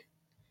quick.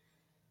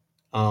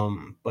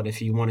 But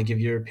if you want to give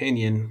your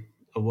opinion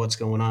of what's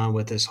going on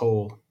with this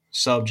whole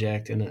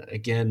subject, and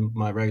again,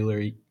 my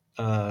regular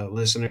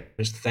listeners,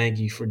 thank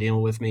you for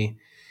dealing with me.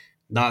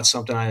 Not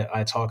something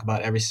I talk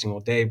about every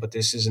single day, but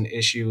this is an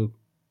issue,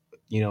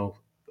 you know,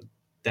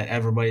 that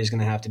everybody's going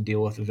to have to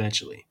deal with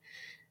eventually.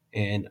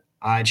 And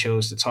I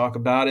chose to talk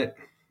about it.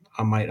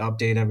 I might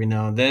update every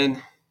now and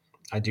then.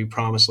 I do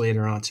promise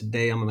later on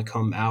today I'm going to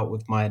come out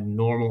with my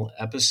normal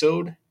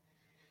episode.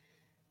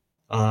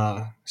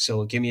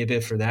 So give me a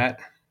bit for that.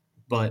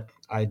 But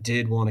I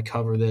did want to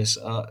cover this,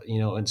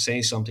 and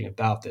say something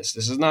about this.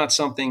 This is not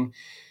something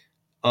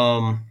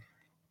um,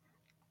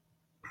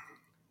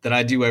 that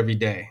I do every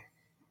day.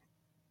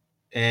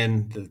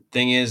 And the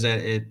thing is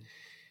that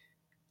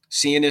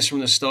seeing this from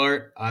the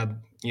start, I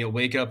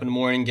wake up in the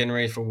morning, getting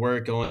ready for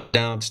work, going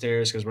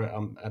downstairs because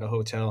I'm at a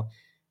hotel,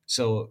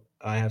 so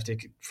I have to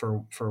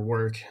for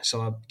work.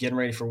 So I'm getting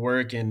ready for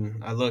work,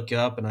 and I look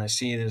up and I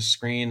see this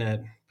screen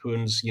that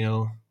Putin's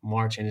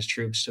marching his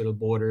troops to the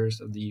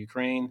borders of the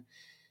Ukraine,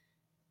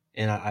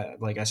 and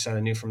like I said,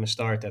 I knew from the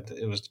start that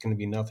it was going to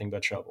be nothing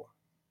but trouble.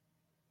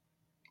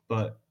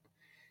 But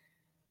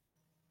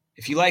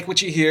if you like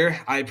what you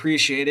hear, I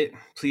appreciate it.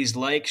 Please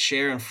like,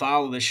 share, and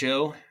follow the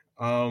show.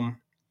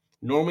 Um,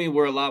 Normally,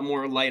 we're a lot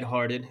more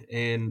lighthearted,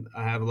 and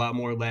I have a lot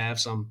more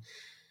laughs. I'm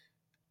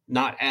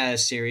not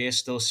as serious,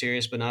 still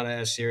serious, but not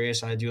as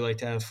serious. I do like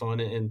to have fun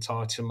and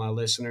talk to my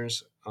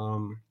listeners.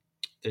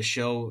 The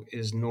show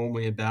is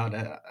normally about,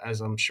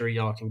 as I'm sure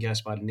y'all can guess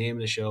by the name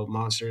of the show,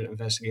 Monster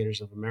Investigators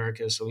of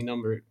America. So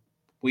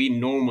we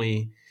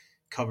normally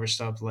cover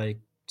stuff like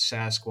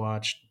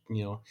Sasquatch,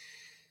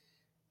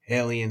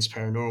 aliens,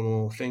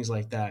 paranormal, things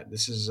like that.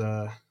 This is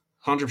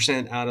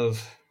 100% out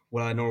of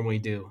what I normally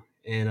do.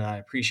 And I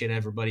appreciate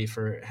everybody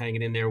for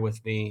hanging in there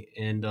with me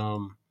and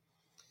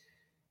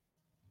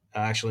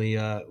actually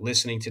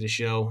listening to the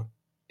show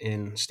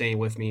and staying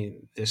with me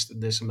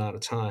this amount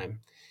of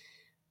time.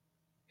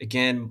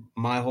 Again,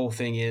 my whole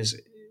thing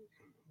is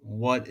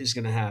what is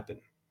going to happen?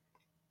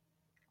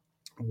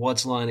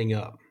 What's lining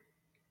up?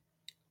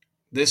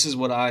 This is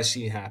what I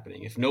see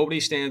happening. If nobody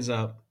stands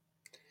up,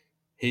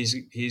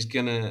 he's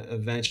going to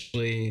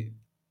eventually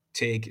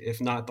take, if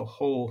not the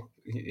whole,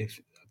 if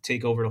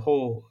take over the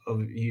whole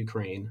of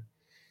Ukraine.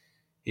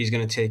 He's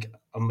going to take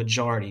a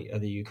majority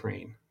of the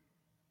Ukraine.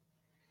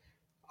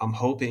 I'm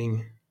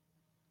hoping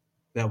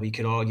that we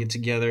could all get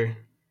together.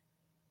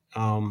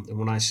 And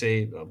when I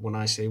say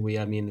we,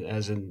 I mean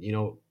as in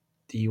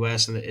the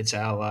U.S. and its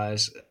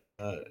allies.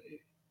 Uh,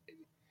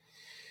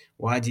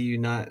 why do you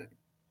not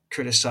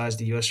criticize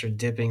the U.S. for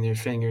dipping their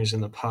fingers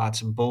in the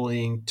pots,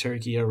 bullying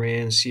Turkey,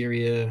 Iran,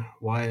 Syria?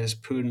 Why is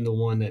Putin the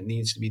one that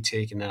needs to be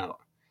taken out?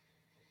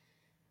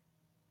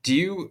 Do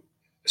you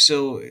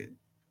so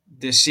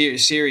the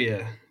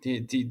Syria?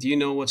 Do you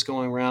know what's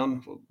going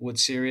around with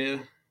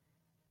Syria?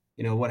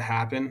 You know what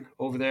happened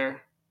over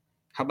there?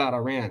 How about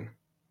Iran?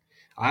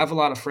 I have a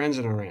lot of friends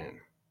in Iran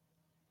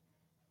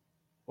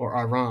or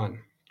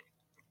Iran.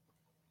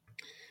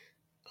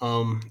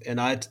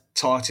 And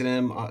talked to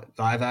them.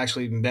 I've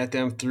actually met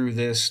them through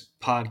this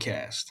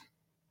podcast.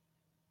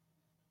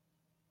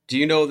 Do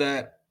you know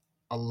that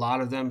a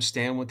lot of them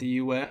stand with the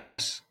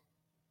U.S.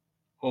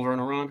 over in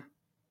Iran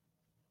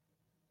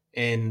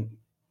and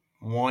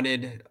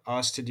wanted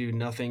us to do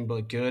nothing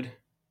but good?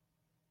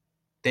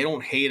 They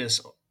don't hate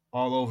us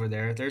all over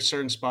there. There's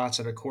certain spots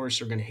that, of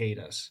course, are going to hate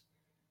us,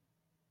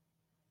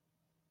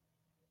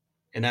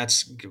 and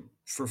that's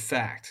for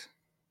fact.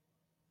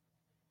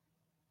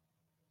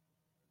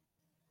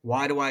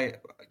 Why do I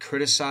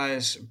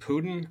criticize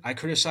Putin? I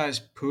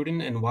criticize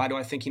Putin, and why do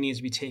I think he needs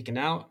to be taken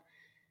out?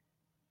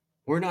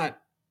 We're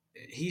not,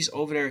 he's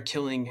over there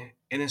killing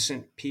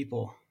innocent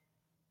people.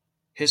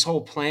 His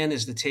whole plan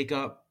is to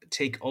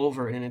take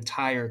over an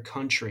entire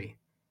country.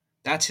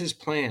 That's his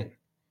plan.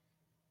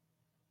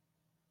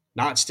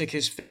 Not stick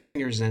his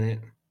fingers in it.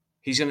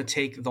 He's going to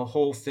take the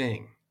whole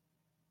thing.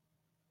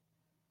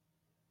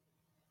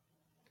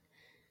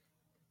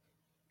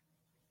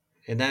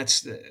 And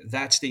that's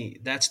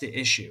the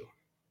issue.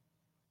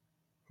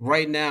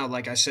 Right now,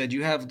 like I said,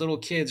 you have little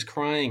kids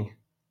crying.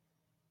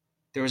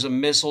 There was a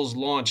missiles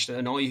launched,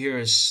 and all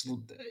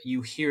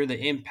you hear the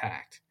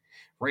impact.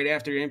 Right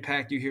after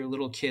impact, you hear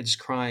little kids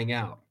crying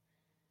out,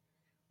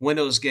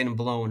 windows getting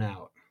blown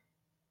out.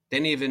 They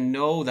didn't even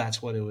know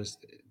that's what it was.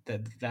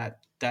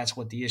 That's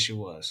what the issue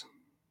was.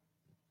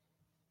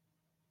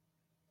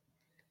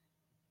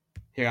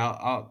 Here,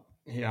 I'll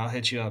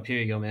hit you up. Here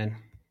you go, man.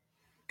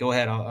 Go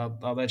ahead.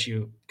 I'll let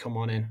you come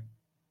on in.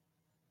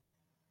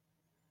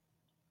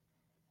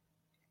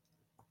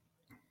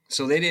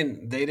 So they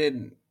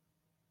didn't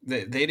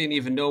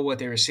even know what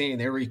they were seeing.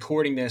 They were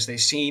recording this. They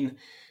seen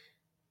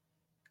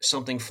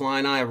something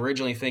flying by,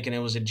 originally thinking it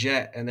was a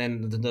jet, and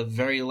then the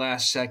very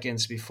last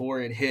seconds before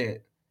it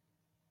hit,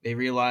 they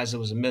realized it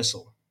was a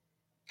missile.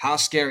 How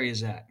scary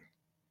is that?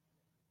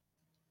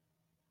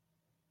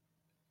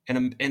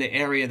 In an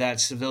area that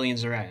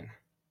civilians are in,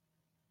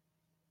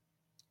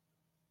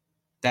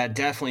 that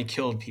definitely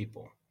killed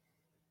people.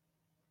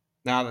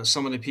 Now,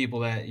 some of the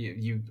people that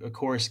you of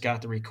course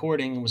got the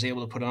recording and was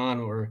able to put on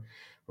or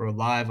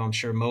live, I'm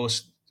sure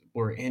most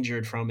were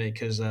injured from it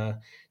because the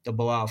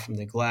blowout from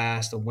the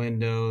glass, the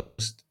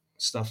windows,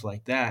 stuff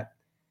like that.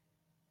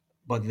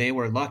 But they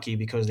were lucky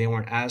because they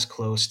weren't as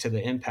close to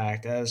the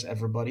impact as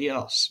everybody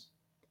else.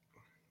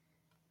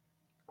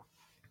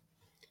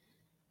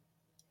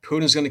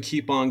 Putin's going to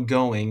keep on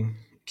going,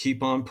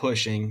 keep on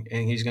pushing,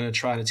 and he's going to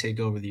try to take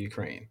over the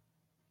Ukraine.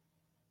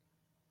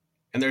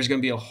 And there's going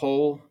to be a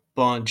whole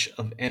bunch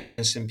of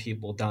innocent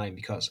people dying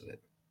because of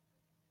it.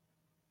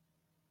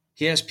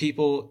 He has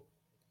people,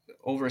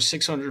 over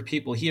 600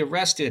 people. He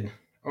arrested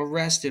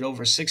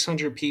over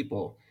 600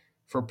 people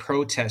for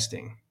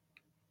protesting.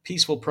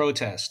 Peaceful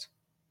protest.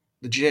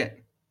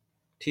 Legit.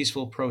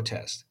 Peaceful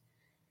protest.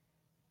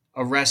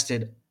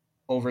 Arrested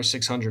over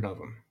 600 of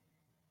them.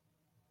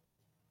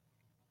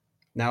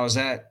 Now, is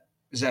that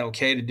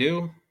okay to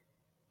do?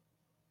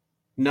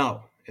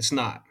 No, it's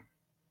not.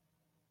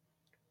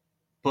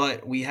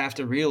 But we have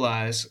to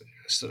realize,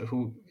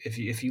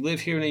 if you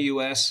live here in the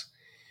U.S.,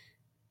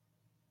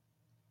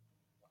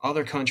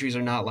 other countries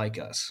are not like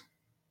us.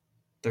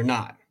 They're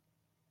not.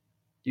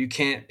 You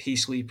can't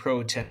peacefully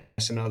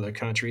protest in other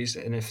countries,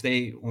 and if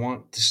they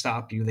want to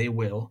stop you, they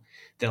will.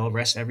 They'll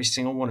arrest every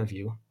single one of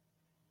you.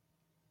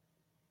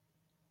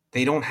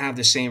 They don't have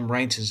the same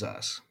rights as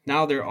us.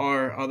 Now, there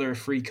are other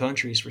free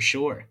countries for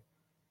sure,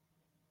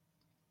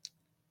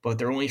 but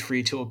they're only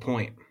free to a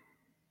point.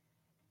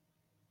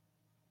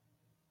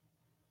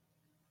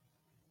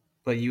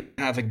 But you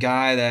have a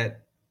guy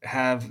that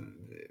have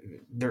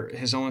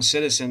his own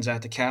citizens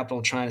at the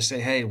Capitol trying to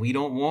say, "Hey, we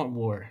don't want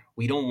war.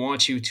 We don't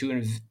want you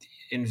to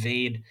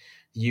invade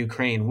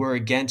Ukraine. We're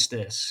against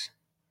this.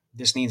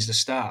 This needs to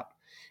stop."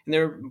 And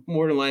there are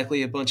more than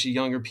likely a bunch of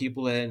younger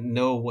people that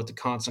know what the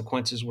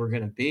consequences were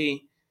going to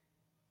be.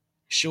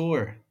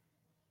 Sure,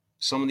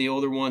 some of the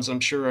older ones, I'm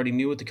sure, already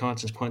knew what the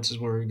consequences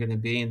were going to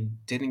be and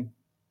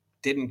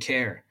didn't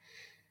care.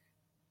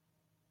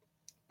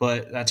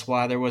 But that's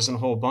why there wasn't a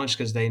whole bunch,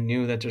 because they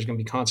knew that there's going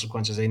to be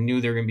consequences. They knew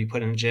they were going to be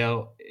put in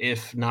jail,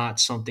 if not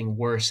something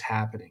worse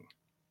happening.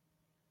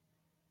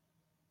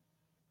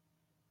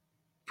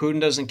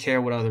 Putin doesn't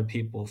care what other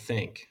people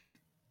think.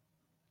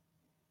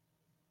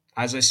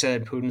 As I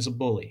said, Putin's a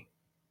bully.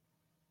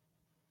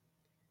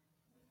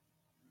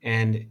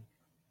 And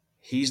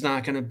he's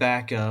not going to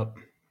back up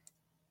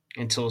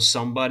until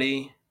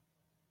somebody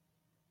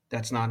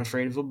that's not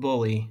afraid of a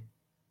bully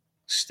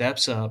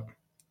steps up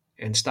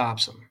and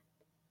stops him.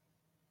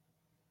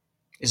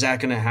 Is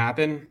that going to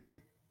happen?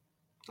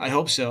 I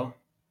hope so.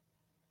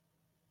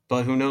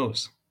 But who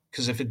knows?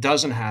 Because if it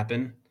doesn't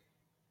happen,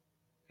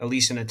 at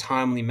least in a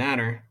timely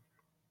manner,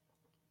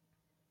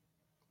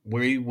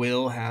 we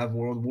will have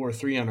World War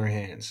III on our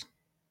hands.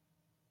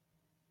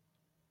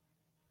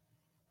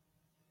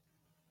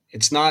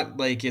 It's not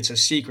like it's a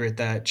secret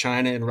that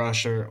China and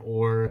Russia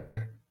are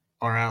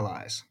our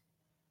allies.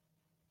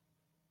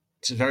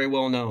 It's very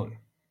well known.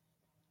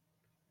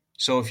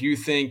 So if you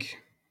think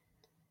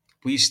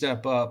we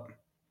step up,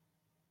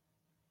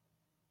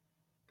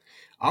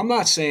 I'm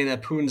not saying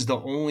that Putin's the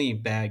only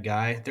bad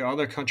guy. There are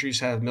other countries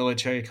have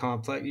military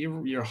complex.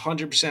 You're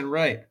 100%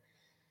 right.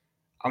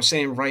 I'm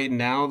saying right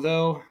now,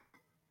 though,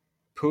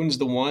 Putin's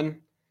the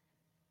one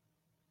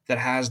that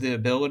has the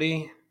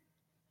ability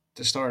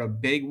to start a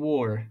big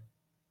war,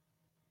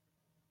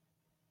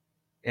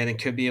 and it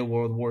could be a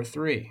World War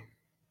III.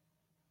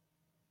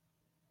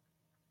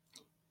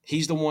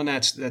 He's the one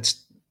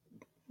that's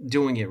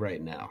doing it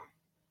right now.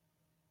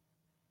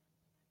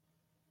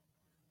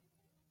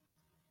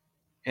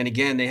 And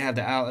again, they have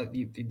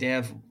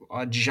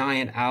a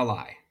giant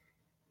ally,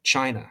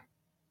 China,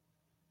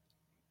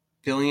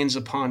 billions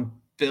upon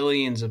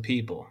billions of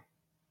people,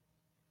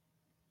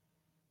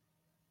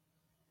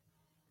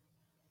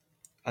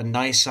 a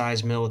nice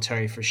sized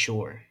military for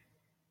sure.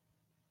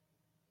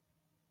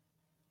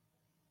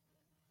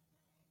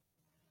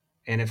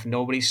 And if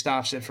nobody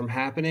stops it from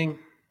happening,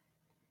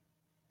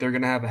 they're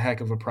going to have a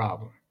heck of a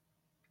problem.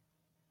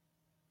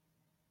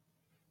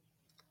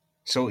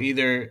 So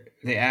either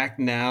they act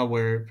now,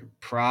 where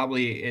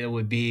probably it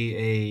would be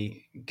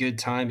a good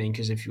timing,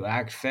 because if you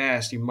act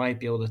fast, you might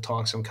be able to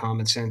talk some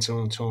common sense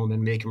into them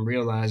and make them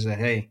realize that,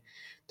 hey,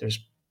 there's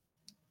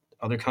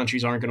other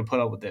countries aren't going to put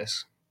up with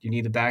this. You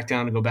need to back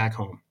down and go back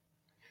home.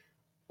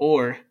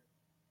 Or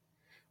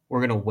we're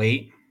going to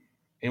wait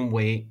and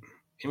wait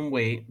and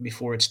wait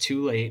before it's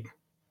too late,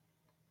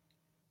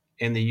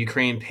 and the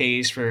Ukraine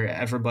pays for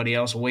everybody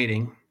else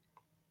waiting,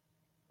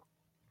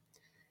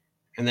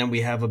 and then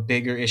we have a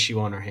bigger issue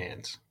on our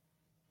hands.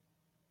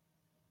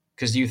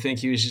 Because do you think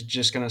he was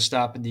just going to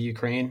stop at the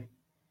Ukraine?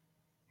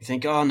 You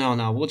think, oh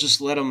no, we'll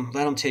just let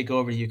him take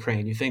over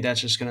Ukraine. You think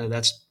he's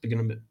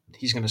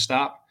gonna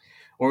stop,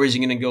 or is he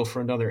gonna go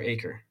for another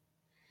acre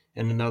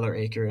and another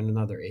acre and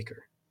another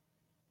acre?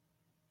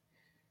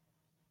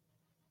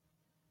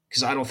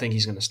 Because I don't think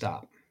he's gonna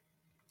stop.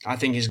 I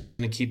think he's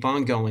gonna keep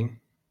on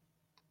going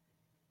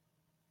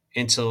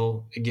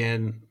until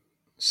again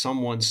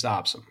someone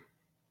stops him.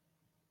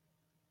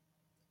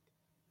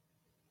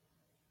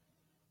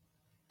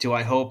 Do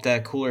I hope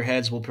that cooler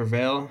heads will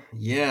prevail?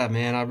 Yeah,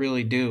 man, I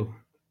really do.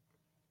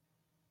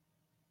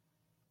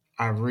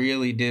 I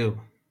really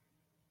do.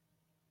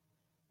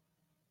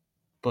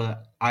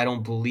 But I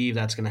don't believe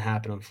that's going to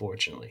happen,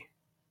 unfortunately.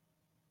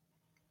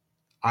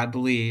 I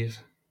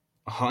believe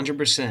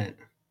 100%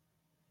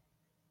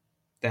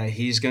 that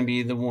he's going to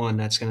be the one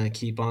that's going to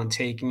keep on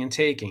taking and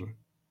taking.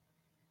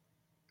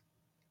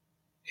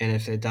 And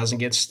if it doesn't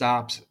get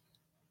stopped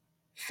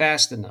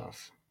fast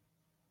enough,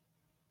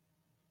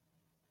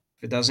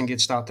 if it doesn't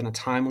get stopped in a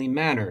timely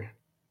manner,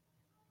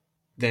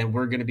 then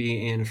we're going to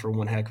be in for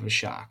one heck of a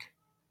shock.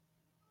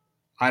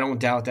 I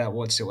don't doubt that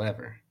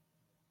whatsoever.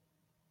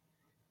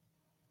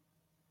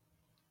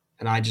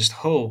 And I just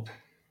hope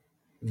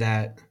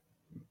that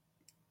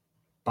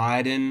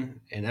Biden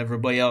and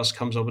everybody else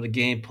comes up with a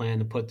game plan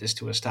to put this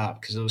to a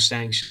stop, because those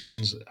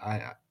sanctions,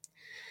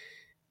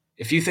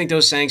 if you think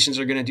those sanctions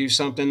are going to do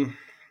something,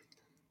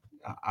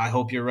 I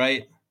hope you're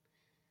right.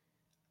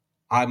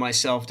 I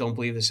myself don't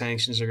believe the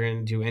sanctions are going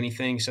to do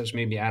anything except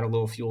maybe add a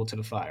little fuel to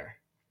the fire.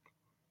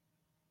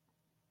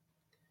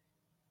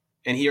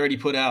 And he already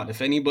put out,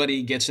 if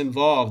anybody gets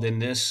involved in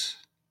this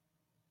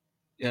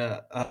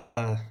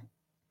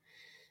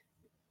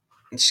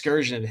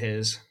excursion of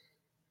his,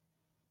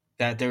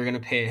 that they're going to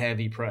pay a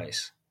heavy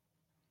price.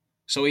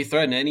 So he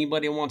threatened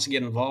anybody who wants to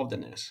get involved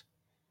in this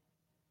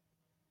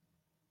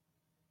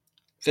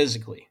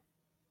physically,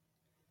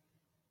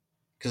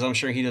 because I'm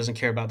sure he doesn't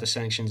care about the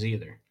sanctions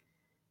either.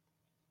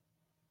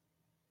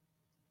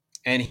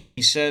 And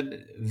he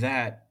said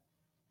that,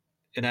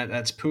 and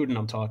that's Putin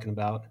I'm talking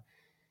about,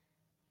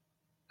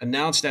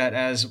 announced that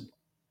as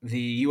the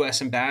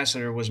U.S.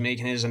 ambassador was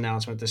making his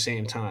announcement at the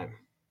same time.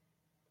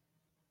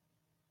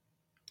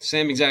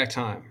 Same exact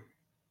time.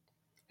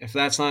 If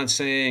that's not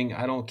saying,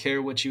 I don't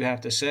care what you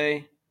have to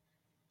say,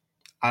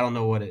 I don't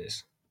know what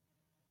is.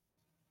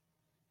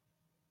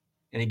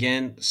 And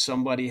again,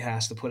 somebody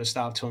has to put a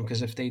stop to him,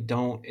 because if they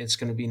don't, it's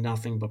going to be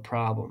nothing but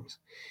problems.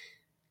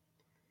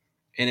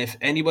 And if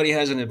anybody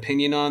has an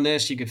opinion on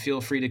this, you could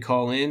feel free to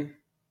call in.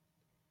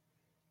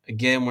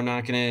 Again,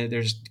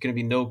 there's going to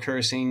be no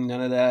cursing,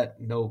 none of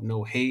that,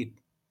 no hate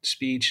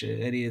speech,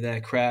 any of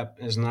that crap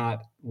is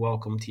not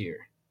welcomed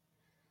here.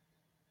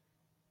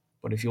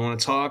 But if you want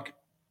to talk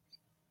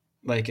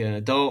like an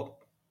adult,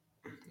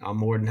 I'm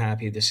more than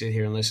happy to sit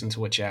here and listen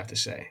to what you have to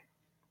say.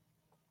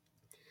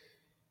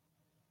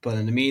 But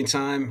in the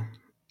meantime,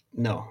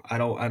 no, I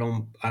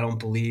don't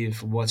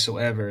believe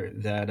whatsoever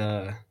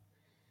that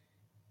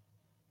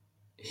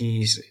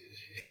he's,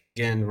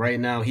 again, right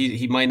now,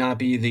 he might not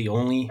be the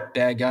only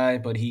bad guy,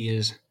 but he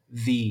is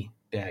the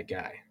bad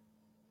guy.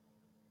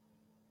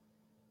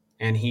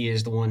 And he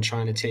is the one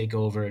trying to take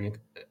over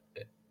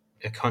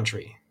a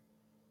country.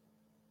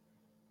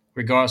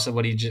 Regardless of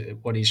what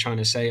he's trying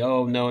to say,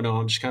 oh no,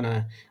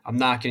 I'm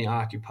not going to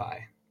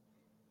occupy.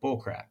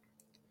 Bullcrap.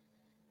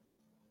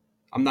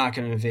 I'm not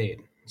going to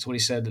invade. That's what he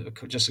said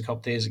just a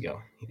couple days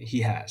ago.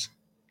 He has.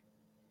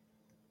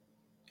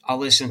 I'll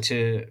listen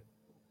to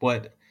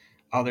what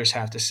others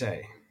have to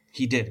say.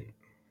 He didn't.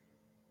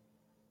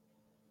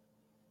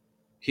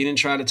 He didn't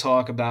try to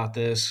talk about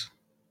this.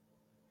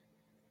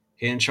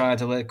 He didn't try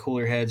to let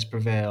cooler heads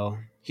prevail.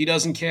 He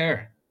doesn't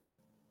care.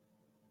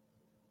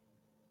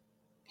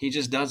 He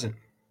just doesn't.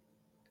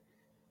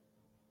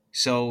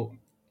 So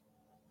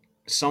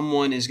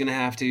someone is going to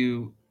have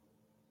to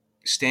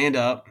stand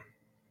up,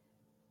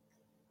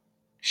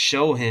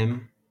 show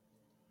him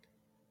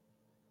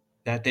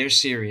that they're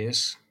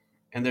serious,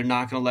 and they're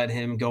not going to let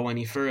him go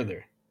any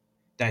further,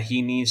 that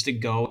he needs to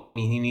go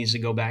me he needs to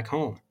go back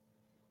home.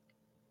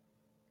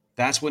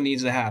 That's what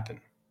needs to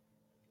happen.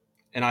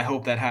 And I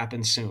hope that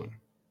happens soon.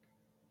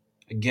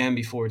 Again,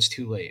 before it's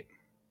too late.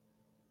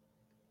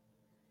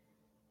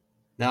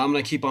 Now I'm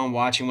going to keep on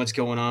watching what's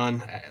going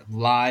on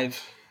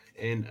live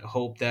and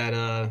hope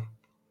that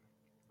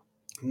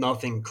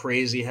nothing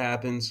crazy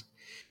happens.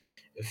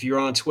 If you're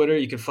on Twitter,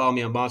 you can follow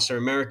me on Monster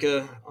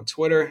America on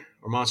Twitter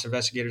or Monster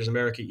Investigators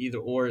America. Either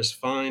or is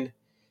fine.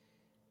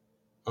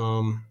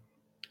 I'm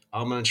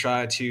going to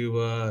try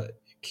to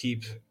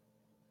keep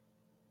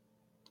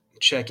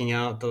checking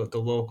out the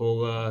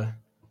local,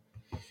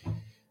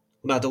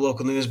 not the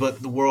local news,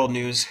 but the world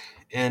news,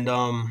 and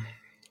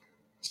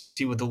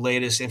see what the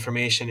latest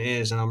information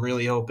is. And I'm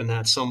really hoping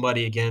that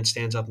somebody again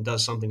stands up and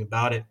does something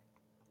about it.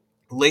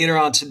 Later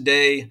on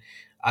today,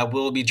 I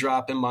will be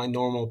dropping my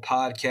normal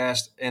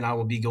podcast and I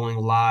will be going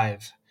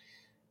live.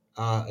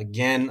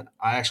 Again,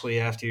 I actually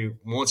have to,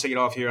 once I get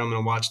off here, I'm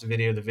going to watch the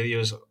video. The video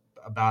is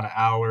about an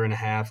hour and a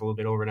half, a little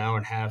bit over an hour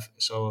and a half.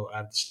 So I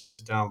have to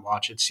sit down,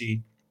 watch it,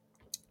 see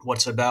what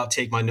it's about,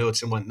 take my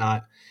notes and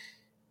whatnot.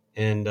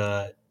 And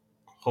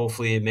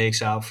hopefully it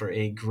makes out for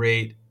a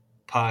great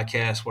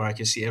podcast where I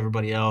can see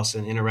everybody else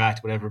and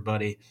interact with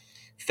everybody.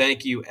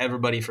 Thank you,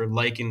 everybody, for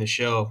liking the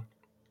show.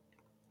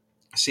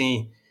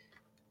 See,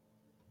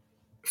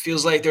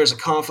 feels like there's a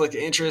conflict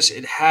of interest.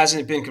 It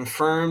hasn't been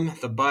confirmed.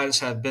 The Bidens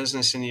have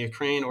business in the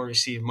Ukraine or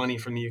receive money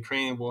from the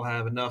Ukraine. We'll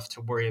have enough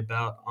to worry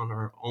about on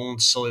our own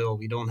soil.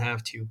 We don't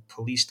have to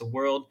police the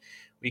world.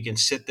 We can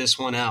sit this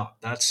one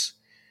out. That's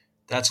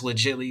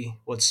legitimately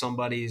what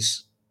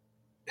somebody's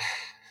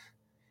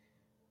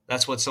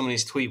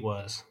tweet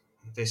was.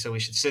 They said we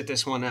should sit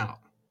this one out.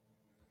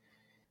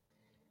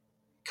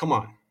 Come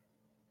on.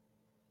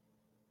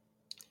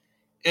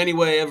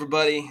 Anyway,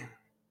 everybody,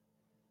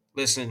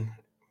 listen,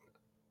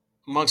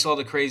 amongst all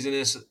the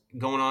craziness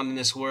going on in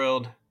this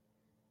world,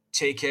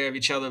 take care of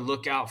each other,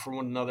 look out for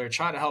one another,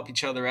 try to help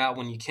each other out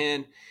when you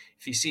can.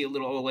 If you see a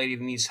little old lady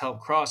that needs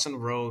help crossing the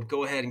road,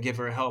 go ahead and give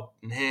her a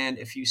helping hand.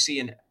 If you see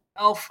an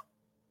elf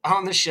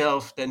on the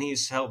shelf that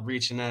needs help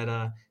reaching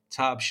that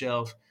top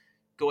shelf,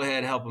 go ahead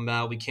and help them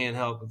out. We can't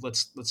help.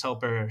 Let's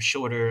help our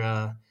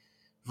shorter,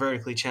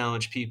 vertically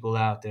challenged people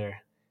out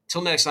there.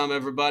 Till next time,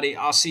 everybody.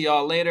 I'll see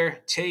y'all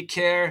later. Take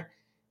care.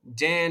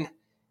 Dan,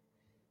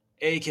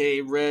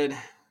 aka Red,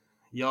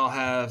 y'all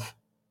have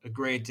a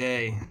great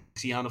day.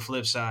 See you on the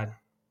flip side.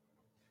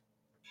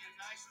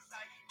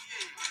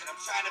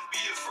 Trying to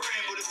be a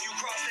friend, but if you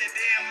cross that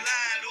damn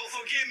line, Lord,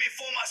 forgive me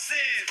for my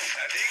sins.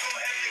 Now they gon'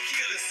 have to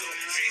kill us, so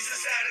chase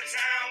us out of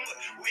town, but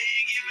we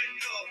ain't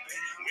giving up,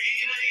 and we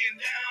ain't laying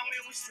down,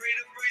 and we straight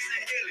up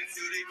raising hell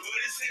until they put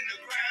us in the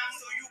ground.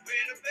 So you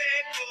better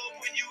back up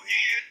when you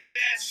hear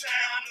that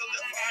sound of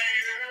the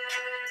fire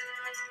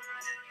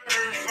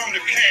from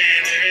the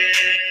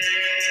cannons.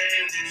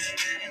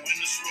 When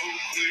the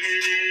smoke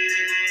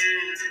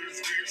clears,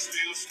 we're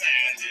still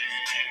standing,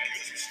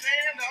 'cause we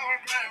stand our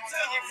ground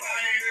till the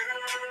fire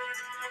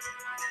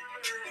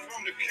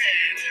from the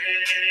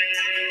cannons.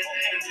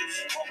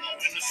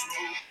 When the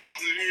smoke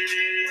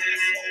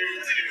clears,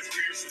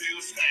 we're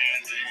still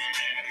standing,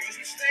 'cause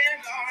we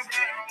stand our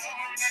ground.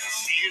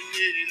 See a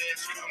lady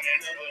that's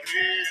coming up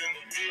ahead,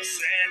 a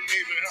sand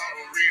moving on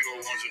a real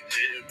one's a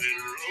dead.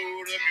 Better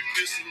load up your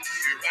pistols,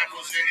 your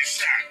rifles, and your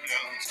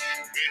shotguns.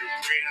 Better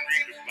pray and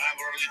read the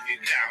Bible or let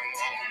it down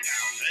on.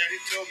 Daddy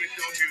told me,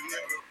 don't you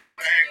ever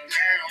back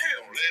down.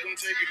 Don't let them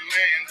take your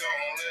land,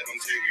 don't let them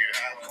take your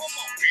house.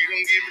 We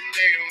don't give a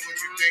damn what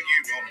you think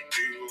you're gonna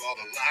do. All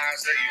the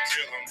lies that you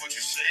tell them, what you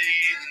say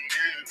isn't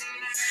good.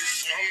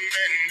 Some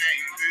men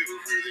ain't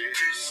built for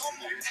this. Some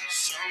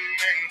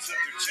men tuck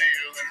their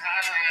tail and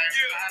hide.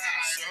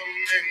 Some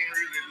men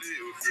really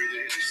live for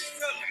this.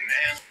 And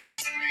that's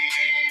me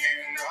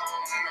and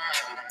all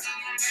mine.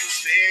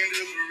 Stand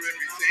up for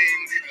everything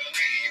we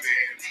believe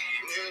in.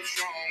 Love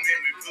strong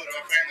and we put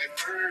our family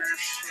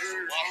first.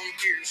 While I'm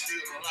here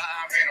still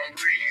alive and I'm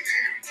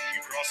breathing,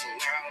 you cross the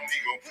line, we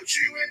gon' put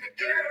you in the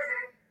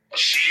dirt. I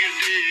see a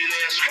day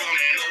that's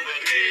coming up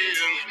ahead.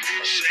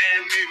 A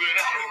sand moving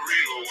on the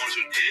real ones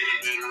are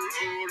dead. Better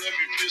load up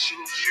your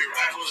pistols, your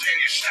rifles, and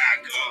your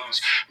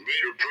shotguns.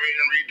 Better pray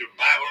and read the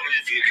Bible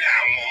if you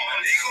got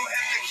one. They gon'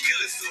 have to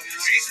kill us, so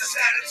chase us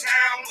out of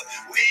town,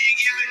 but we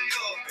ain't giving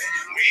up,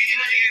 and we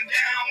ain't laying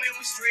down, and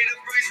we straight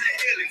up raising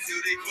hell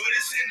until they put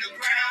us in the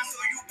ground.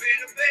 So you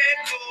better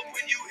back up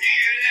when you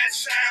hear that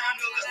sound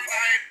of the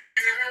fire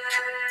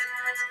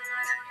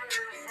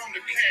from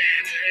the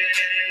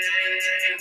cannon.